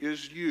salvation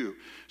is you.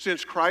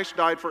 Since Christ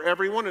died for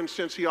everyone and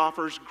since he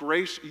offers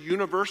grace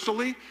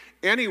universally,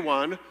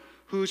 anyone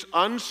who's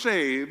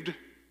unsaved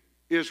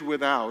is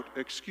without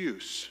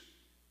excuse.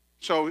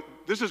 So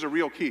this is a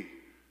real key.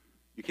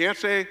 You can't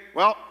say,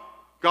 well,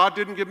 God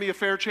didn't give me a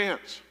fair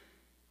chance.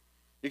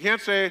 You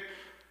can't say,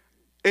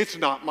 it's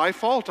not my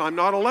fault, I'm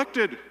not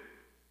elected.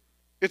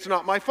 It's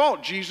not my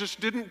fault, Jesus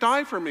didn't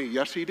die for me.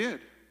 Yes, he did.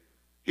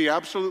 He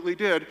absolutely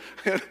did.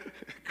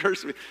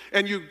 Curse me.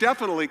 And you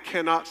definitely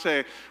cannot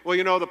say,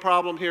 well, the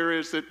problem here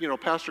is that,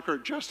 Pastor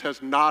Kurt just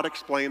has not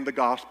explained the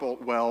gospel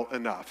well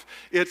enough.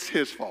 It's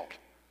his fault.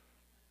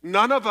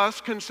 None of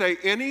us can say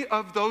any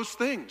of those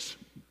things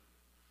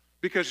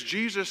because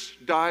Jesus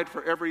died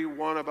for every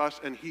one of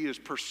us and he is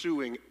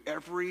pursuing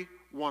every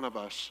one of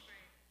us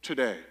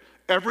today.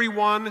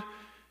 Everyone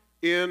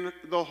in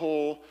the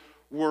whole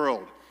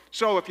world.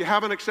 So if you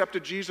haven't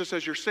accepted Jesus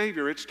as your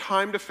Savior, it's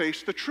time to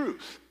face the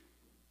truth.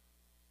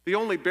 The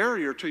only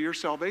barrier to your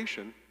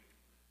salvation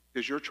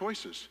is your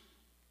choices.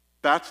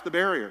 That's the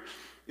barrier.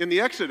 In the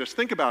Exodus,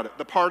 think about it.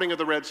 The parting of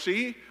the Red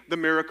Sea, the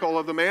miracle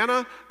of the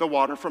manna, the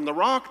water from the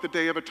rock, the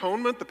Day of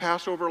Atonement, the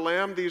Passover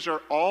lamb, these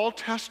are all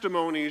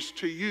testimonies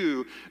to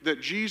you that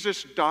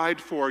Jesus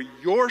died for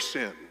your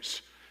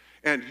sins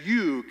And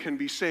you can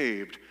be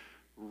saved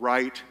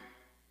right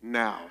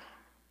now.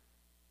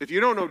 If you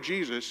don't know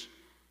Jesus,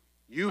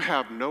 you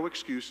have no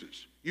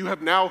excuses. You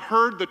have now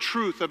heard the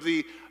truth of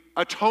the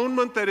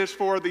atonement that is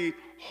for the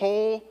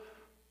whole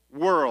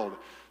world.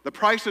 The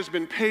price has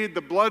been paid,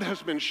 the blood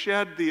has been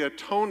shed, the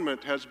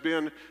atonement has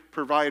been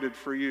provided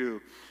for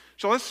you.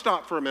 So let's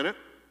stop for a minute,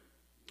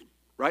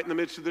 right in the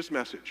midst of this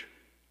message.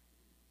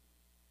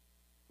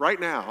 Right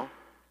now,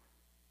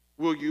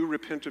 will you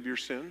repent of your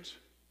sins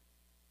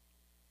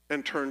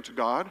and turn to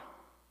God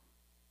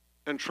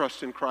and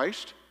trust in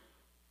Christ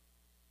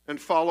and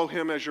follow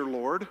him as your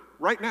Lord?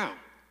 Right now.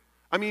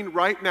 I mean,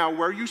 right now,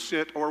 where you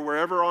sit or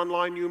wherever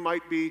online you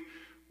might be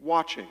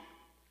watching.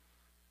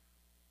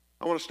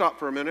 I want to stop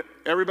for a minute.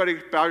 Everybody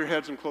bow your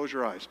heads and close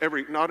your eyes.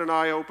 Not an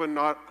eye open,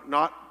 not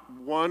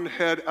one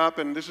head up,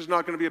 and this is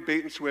not going to be a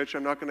bait and switch.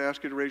 I'm not going to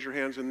ask you to raise your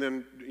hands and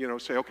then,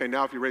 say, okay,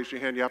 now if you raise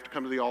your hand, you have to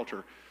come to the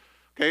altar.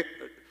 Okay?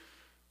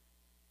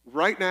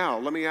 Right now,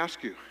 let me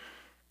ask you,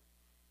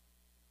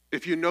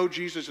 if you know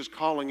Jesus is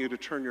calling you to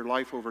turn your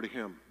life over to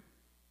him,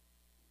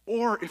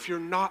 or if you're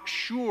not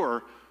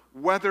sure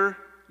whether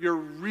you're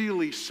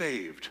really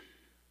saved,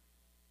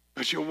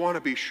 but you want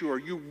to be sure,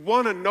 you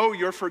want to know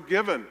you're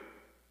forgiven.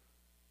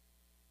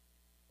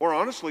 Or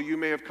honestly, you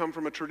may have come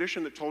from a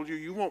tradition that told you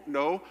you won't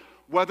know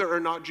whether or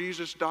not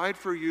Jesus died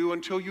for you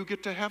until you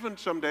get to heaven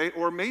someday,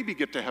 or maybe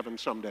get to heaven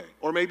someday,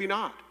 or maybe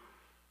not.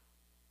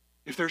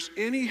 If there's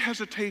any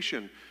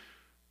hesitation,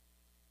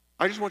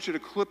 I just want you to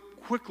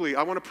quickly,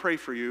 I want to pray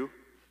for you.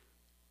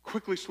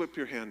 Quickly slip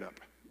your hand up.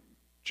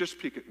 Just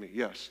peek at me.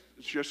 Yes.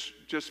 Just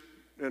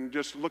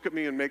look at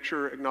me and make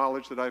sure,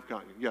 acknowledge that I've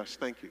got you. Yes,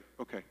 thank you.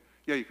 Okay.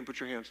 Yeah, you can put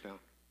your hands down.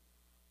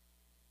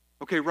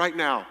 Okay, right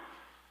now,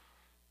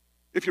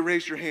 if you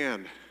raise your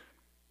hand,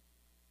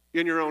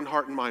 in your own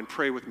heart and mind,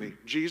 pray with me.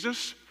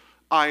 Jesus,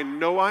 I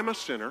know I'm a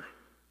sinner,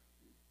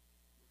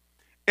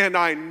 and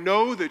I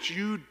know that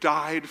you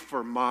died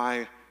for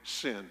my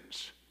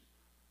sins.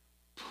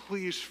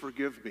 Please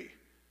forgive me.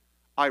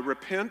 I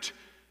repent,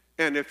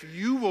 and if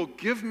you will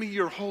give me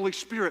your Holy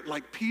Spirit,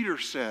 like Peter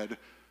said,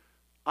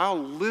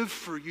 I'll live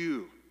for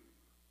you.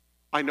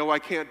 I know I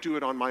can't do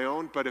it on my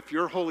own, but if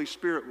your Holy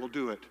Spirit will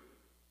do it,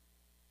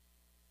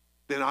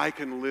 then I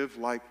can live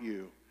like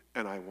you,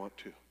 and I want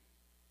to.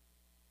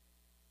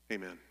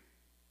 Amen.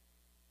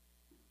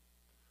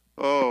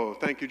 Oh,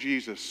 thank you,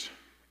 Jesus.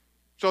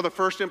 So the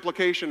first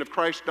implication of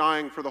Christ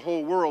dying for the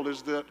whole world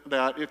is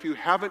that if you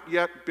haven't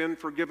yet been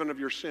forgiven of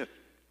your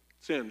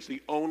sins,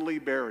 the only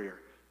barrier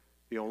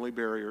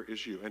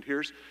is you. And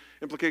here's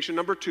implication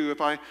number 2. If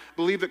I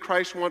believe that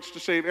Christ wants to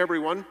save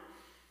everyone,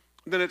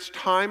 then it's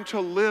time to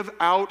live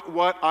out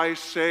what I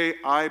say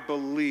I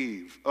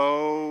believe.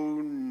 Oh,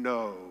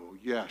 no.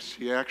 Yes,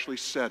 he actually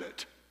said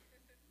it.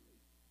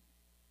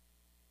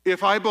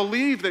 If I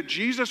believe that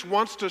Jesus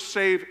wants to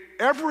save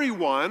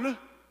everyone,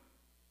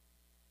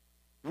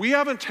 we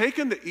haven't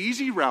taken the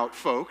easy route,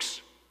 folks.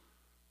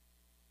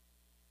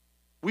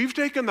 We've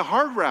taken the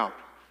hard route.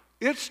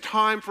 It's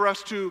time for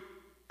us to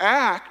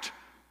act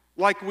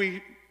like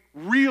we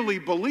really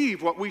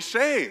believe what we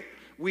say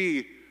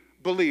we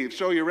believe.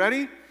 So you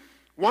ready?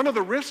 One of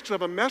the risks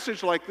of a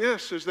message like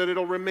this is that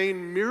it'll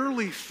remain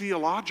merely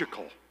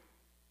theological.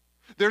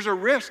 There's a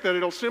risk that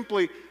it'll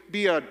simply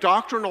be a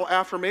doctrinal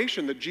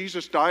affirmation that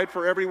Jesus died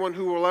for everyone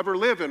who will ever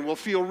live, and we'll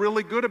feel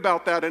really good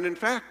about that. And in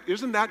fact,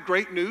 isn't that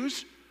great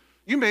news?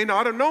 You may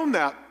not have known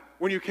that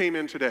when you came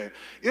in today.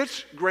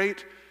 It's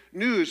great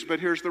news, but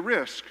here's the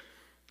risk.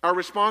 Our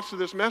response to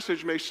this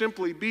message may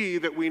simply be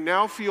that we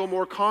now feel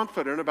more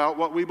confident about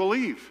what we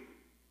believe.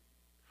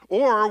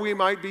 Or we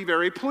might be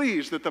very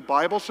pleased that the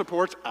Bible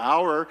supports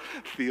our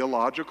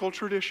theological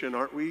tradition.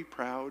 Aren't we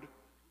proud?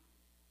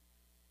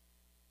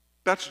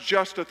 That's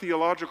just a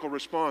theological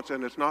response,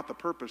 and it's not the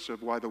purpose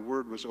of why the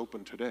Word was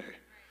open today.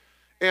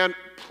 And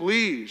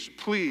please,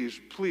 please,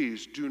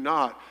 please do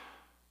not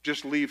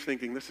just leave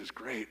thinking, this is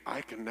great.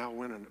 I can now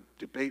win a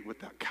debate with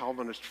that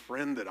Calvinist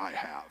friend that I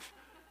have.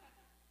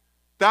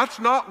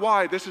 That's not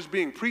why this is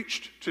being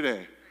preached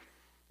today.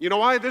 You know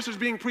why this is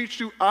being preached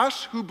to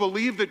us who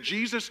believe that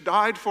Jesus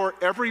died for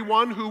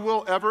everyone who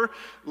will ever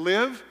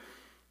live?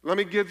 Let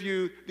me give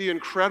you the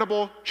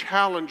incredible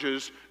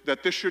challenges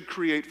that this should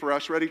create for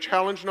us. Ready?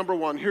 Challenge number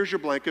 1. Here's your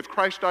blank. If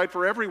Christ died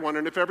for everyone,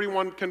 and if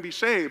everyone can be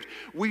saved,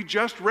 we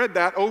just read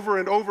that over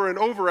and over and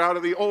over out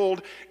of the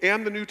Old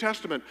and the New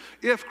Testament.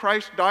 If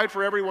Christ died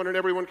for everyone and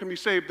everyone can be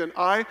saved, then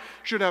I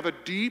should have a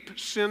deep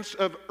sense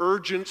of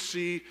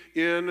urgency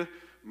in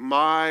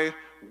my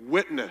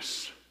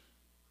witness.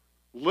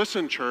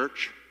 Listen,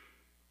 church.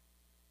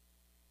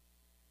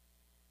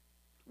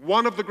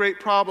 One of the great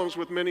problems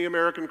with many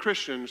American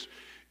Christians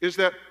is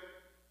that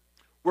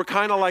we're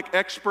kind of like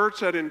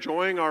experts at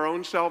enjoying our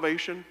own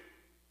salvation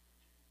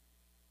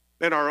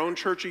and our own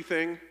churchy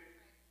thing.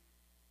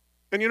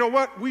 And you know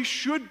what? We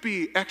should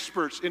be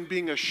experts in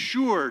being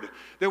assured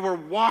that we're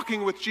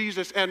walking with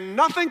Jesus and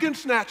nothing can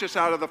snatch us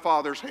out of the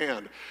Father's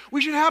hand.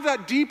 We should have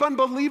that deep,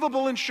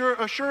 unbelievable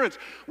assurance.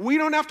 We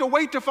don't have to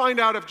wait to find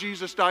out if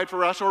Jesus died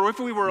for us or if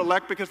we were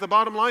elect, because the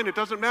bottom line, it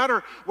doesn't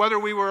matter whether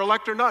we were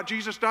elect or not.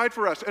 Jesus died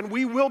for us and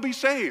we will be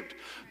saved.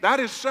 That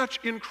is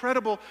such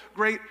incredible,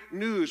 great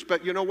news.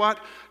 But you know what?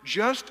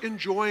 Just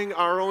enjoying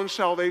our own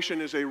salvation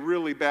is a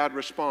really bad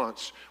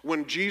response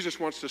when Jesus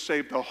wants to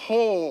save the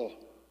whole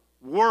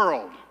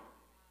world.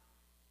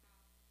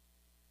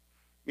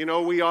 You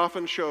know, we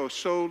often show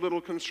so little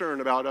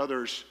concern about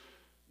others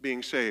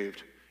being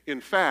saved.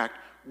 In fact,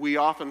 we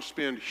often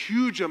spend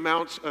huge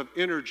amounts of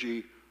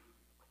energy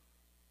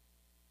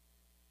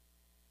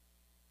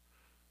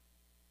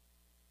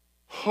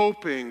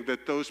hoping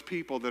that those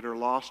people that are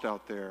lost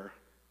out there,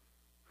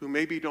 who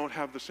maybe don't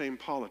have the same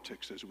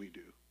politics as we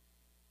do,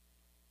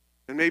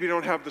 and maybe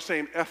don't have the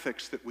same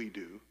ethics that we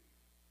do,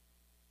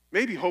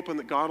 maybe hoping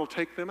that God will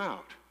take them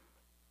out.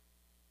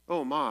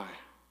 Oh my,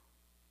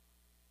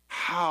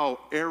 how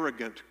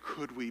arrogant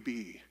could we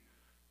be?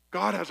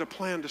 God has a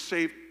plan to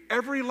save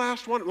every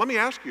last one. Let me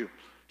ask you,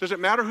 does it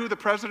matter who the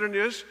president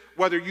is,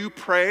 whether you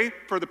pray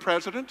for the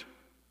president?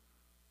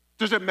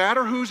 Does it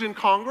matter who's in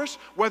Congress,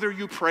 whether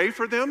you pray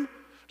for them?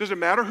 Does it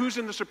matter who's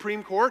in the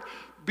Supreme Court?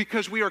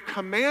 Because we are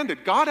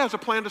commanded. God has a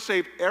plan to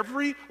save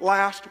every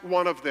last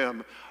one of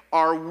them.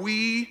 Are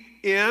we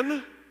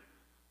in?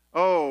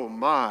 Oh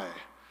my.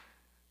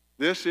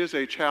 This is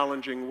a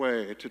challenging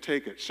way to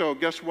take it. So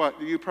guess what?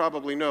 You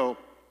probably know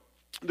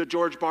that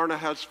George Barna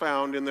has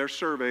found in their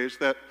surveys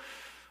that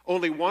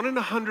only 1 in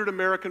 100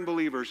 American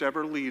believers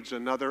ever leads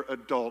another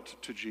adult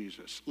to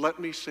Jesus. Let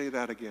me say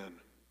that again.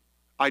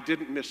 I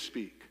didn't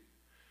misspeak.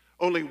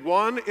 Only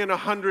 1 in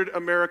 100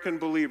 American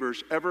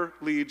believers ever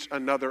leads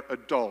another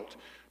adult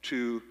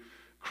to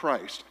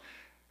Christ.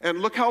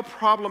 And look how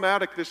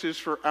problematic this is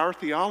for our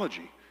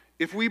theology.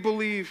 If we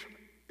believed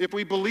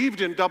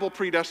in double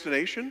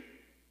predestination,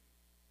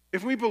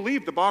 if we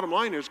believe the bottom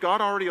line is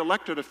God already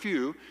elected a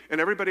few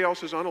and everybody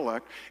else is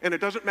unelect, and it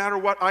doesn't matter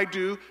what I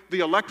do, the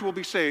elect will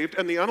be saved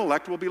and the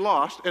unelect will be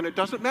lost, and it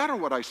doesn't matter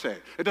what I say.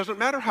 It doesn't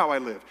matter how I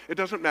live. It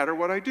doesn't matter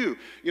what I do.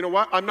 You know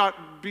what?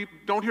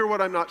 Don't hear what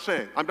I'm not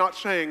saying. I'm not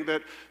saying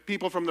that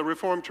people from the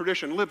Reformed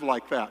tradition live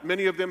like that.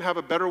 Many of them have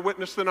a better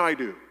witness than I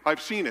do.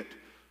 I've seen it.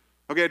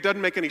 Okay, it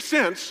doesn't make any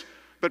sense,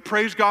 but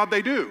praise God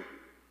they do.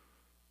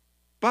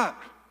 But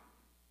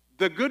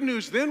the good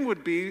news then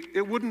would be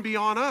it wouldn't be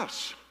on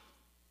us.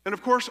 And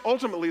of course,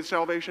 ultimately,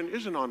 salvation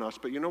isn't on us.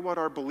 But you know what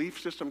our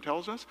belief system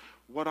tells us?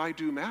 What I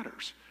do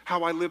matters.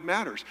 How I live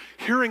matters.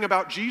 Hearing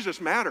about Jesus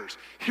matters.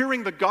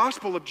 Hearing the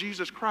gospel of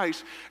Jesus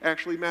Christ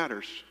actually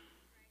matters.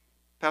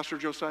 Pastor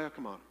Josiah,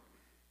 come on.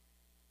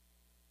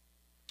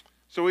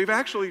 So we've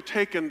actually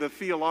taken the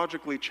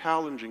theologically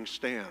challenging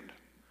stand.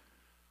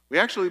 We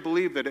actually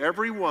believe that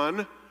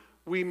everyone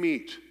we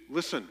meet,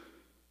 listen,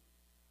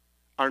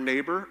 our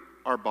neighbor,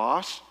 our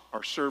boss,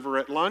 our server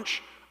at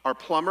lunch, our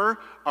plumber,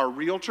 our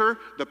realtor,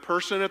 the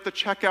person at the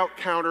checkout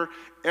counter,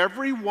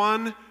 every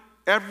one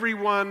of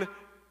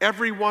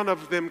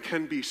them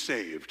can be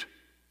saved.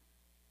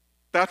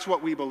 That's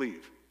what we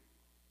believe.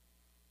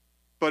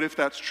 But if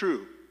that's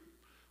true,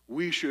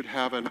 we should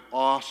have an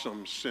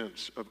awesome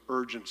sense of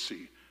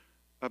urgency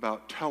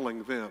about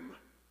telling them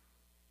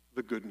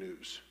the good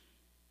news.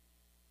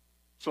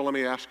 So let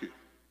me ask you,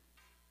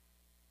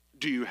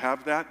 do you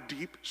have that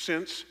deep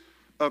sense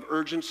of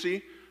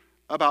urgency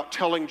about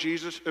telling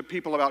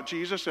people about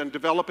Jesus and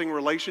developing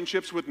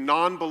relationships with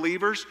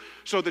non-believers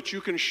so that you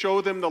can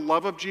show them the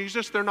love of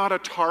Jesus? They're not a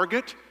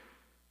target.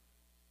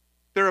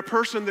 They're a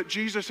person that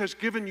Jesus has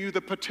given you the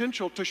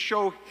potential to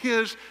show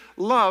his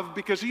love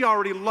because he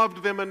already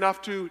loved them enough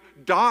to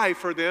die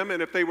for them.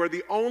 And if they were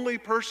the only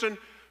person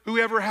who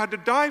ever had to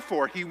die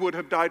for, he would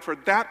have died for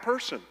that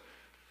person.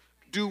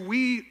 Do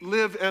we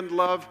live and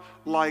love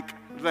like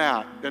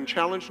that? And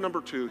challenge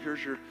number 2,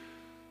 here's your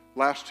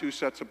last 2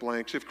 sets of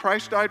blanks. If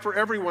Christ died for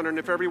everyone and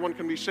if everyone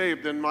can be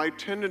saved, then my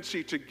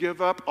tendency to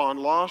give up on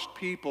lost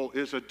people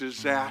is a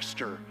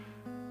disaster.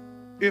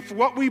 If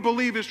what we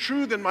believe is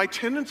true, then my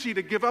tendency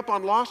to give up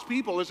on lost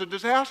people is a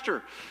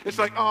disaster. It's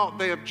like, oh,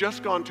 they have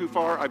just gone too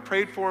far. I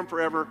prayed for them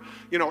forever.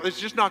 You know, it's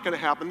just not going to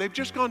happen. They've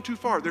just gone too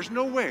far. There's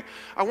no way.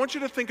 I want you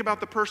to think about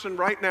the person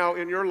right now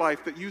in your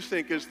life that you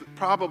think is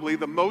probably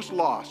the most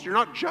lost. You're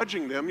not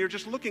judging them. You're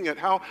just looking at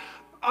how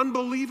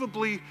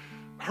unbelievably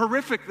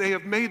horrific they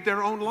have made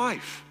their own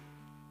life.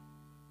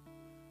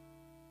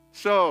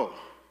 So,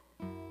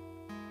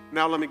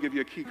 now let me give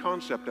you a key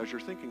concept as you're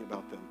thinking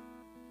about them.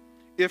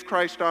 If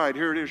Christ died,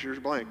 here it is, here's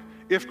blank.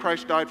 If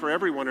Christ died for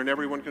everyone and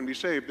everyone can be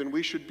saved, then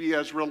we should be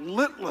as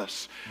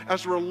relentless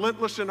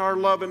in our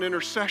love and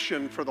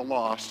intercession for the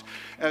lost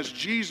as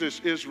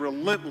Jesus is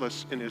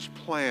relentless in his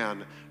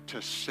plan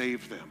to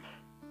save them.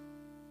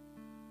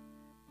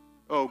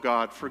 Oh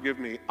God, forgive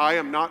me. I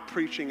am not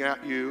preaching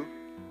at you.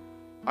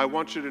 I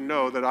want you to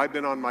know that I've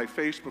been on my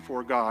face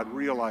before God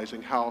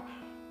realizing how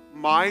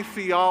my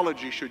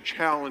theology should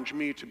challenge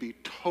me to be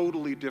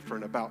totally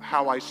different about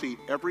how I see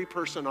every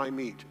person I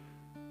meet.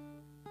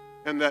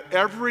 and that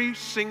every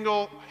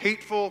single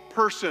hateful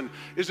person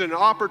is an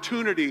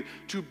opportunity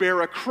to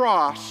bear a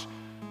cross,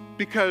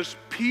 because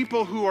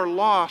people who are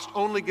lost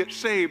only get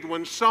saved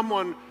when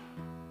someone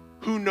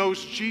who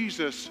knows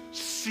Jesus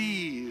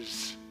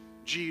sees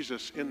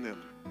Jesus in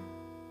them.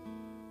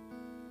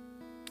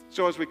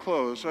 So as we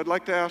close, I'd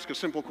like to ask a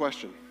simple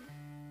question.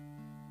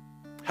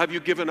 Have you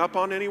given up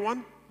on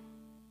anyone?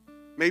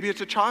 Maybe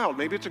it's a child,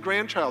 maybe it's a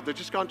grandchild that's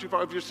just gone too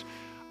far.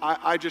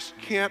 I just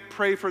can't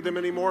pray for them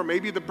anymore.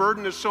 Maybe the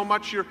burden is so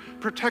much you're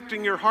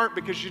protecting your heart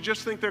because you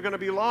just think they're going to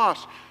be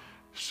lost.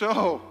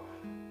 So,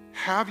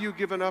 have you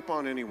given up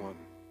on anyone?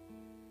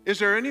 Is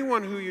there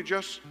anyone who you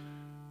just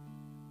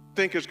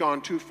think has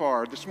gone too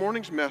far? This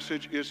morning's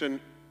message is an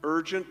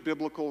urgent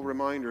biblical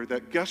reminder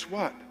that, guess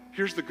what?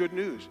 Here's the good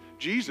news.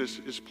 Jesus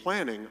is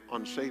planning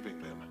on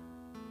saving them.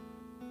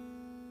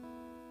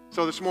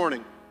 So this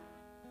morning,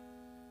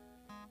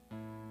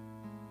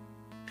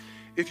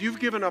 if you've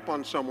given up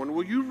on someone,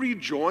 will you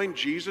rejoin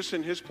Jesus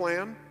in his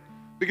plan?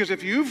 Because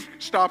if you've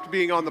stopped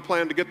being on the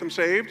plan to get them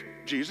saved,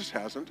 Jesus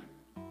hasn't.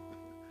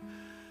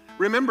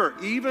 Remember,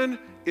 even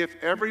if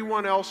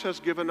everyone else has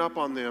given up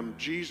on them,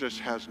 Jesus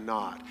has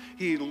not.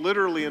 He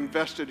literally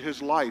invested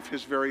his life,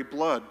 his very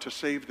blood, to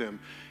save them.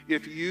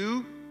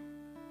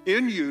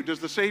 In you, does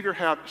the Savior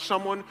have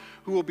someone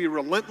who will be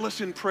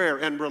relentless in prayer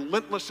and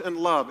relentless in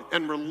love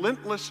and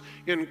relentless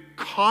in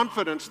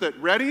confidence that,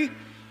 ready?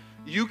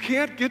 You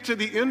can't get to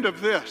the end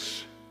of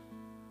this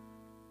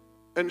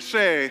and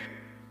say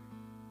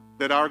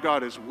that our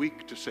God is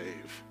weak to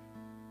save.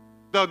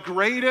 The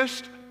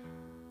greatest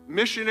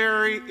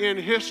missionary in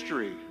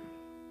history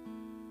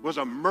was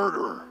a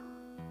murderer.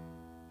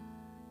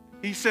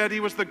 He said he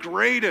was the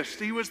greatest.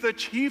 He was the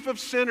chief of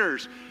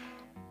sinners.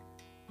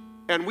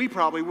 And we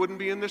probably wouldn't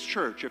be in this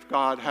church if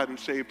God hadn't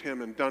saved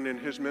him and done in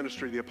his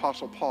ministry, the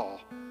Apostle Paul,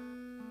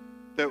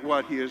 that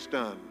what he has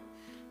done.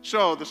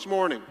 So this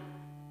morning,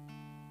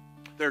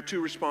 there are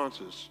two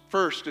responses.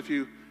 First, if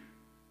you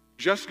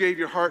just gave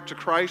your heart to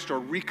Christ or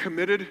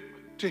recommitted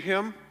to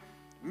him,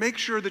 make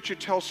sure that you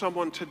tell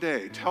someone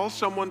today. Tell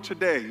someone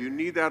today you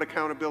need that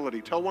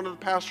accountability. Tell one of the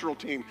pastoral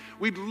team.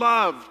 We'd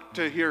love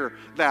to hear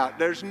that.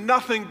 There's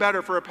nothing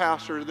better for a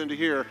pastor than to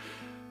hear,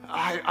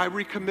 I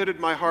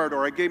recommitted my heart,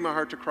 or I gave my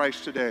heart to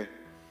Christ today.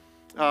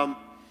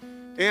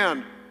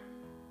 And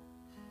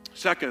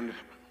second,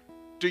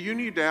 do you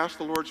need to ask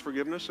the Lord's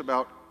forgiveness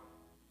about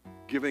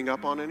giving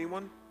up on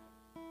anyone?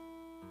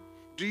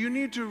 Do you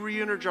need to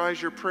re-energize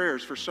your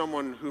prayers for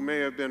someone who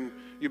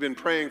you've been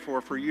praying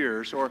for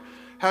years? Or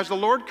has the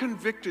Lord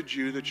convicted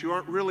you that you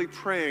aren't really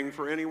praying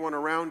for anyone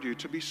around you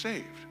to be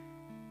saved?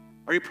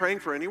 Are you praying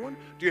for anyone?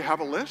 Do you have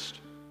a list?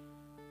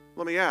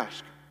 Let me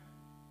ask.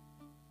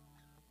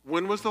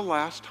 When was the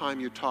last time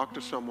you talked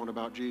to someone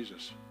about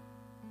Jesus?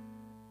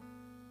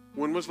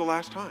 When was the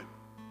last time?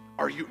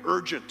 Are you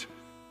urgent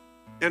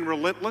and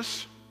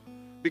relentless?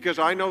 Because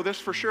I know this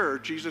for sure.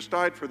 Jesus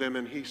died for them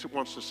and he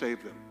wants to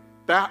save them.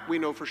 That we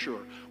know for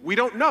sure. We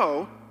don't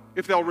know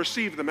if they'll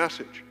receive the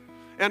message.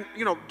 And,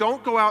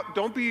 don't go out,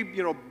 don't be,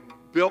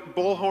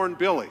 bullhorn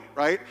Billy,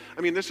 right?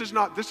 I mean, this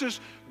is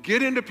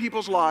get into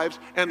people's lives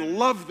and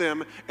love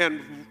them,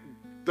 and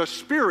the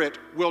Spirit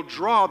will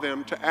draw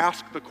them to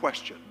ask the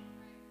question.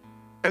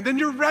 And then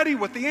you're ready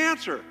with the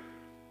answer.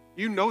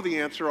 You know the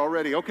answer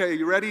already. Okay,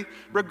 you ready?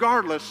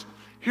 Regardless,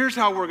 here's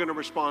how we're going to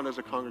respond as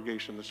a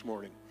congregation this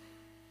morning.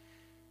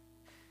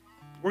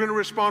 We're going to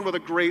respond with a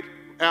great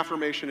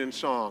affirmation in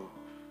song.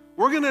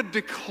 We're going to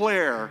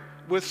declare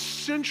with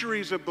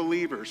centuries of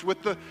believers,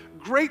 with the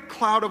great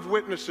cloud of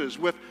witnesses,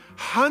 with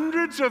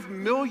hundreds of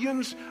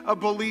millions of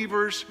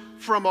believers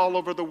from all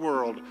over the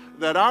world,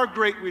 that our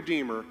great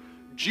Redeemer,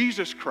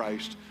 Jesus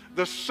Christ,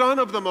 the Son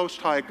of the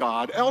Most High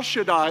God, El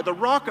Shaddai, the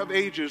Rock of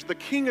Ages, the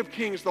King of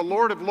Kings, the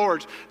Lord of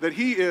Lords, that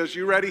he is,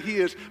 you ready? He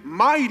is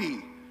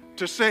mighty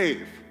to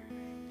save.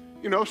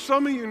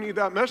 Some of you need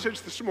that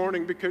message this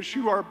morning because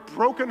you are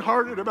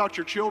brokenhearted about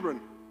your children.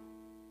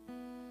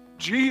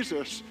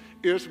 Jesus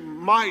is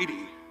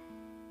mighty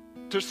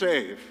to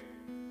save.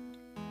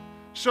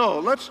 So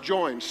let's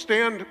join.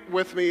 Stand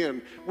with me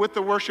and with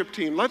the worship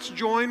team. Let's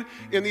join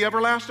in the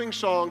everlasting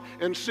song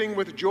and sing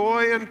with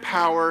joy and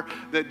power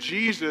that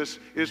Jesus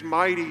is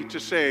mighty to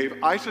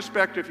save. I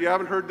suspect if you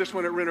haven't heard this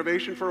one at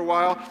Renovation for a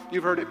while,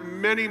 you've heard it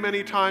many,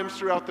 many times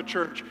throughout the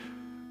church.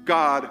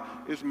 God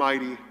is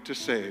mighty to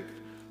save.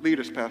 Lead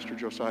us, Pastor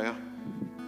Josiah.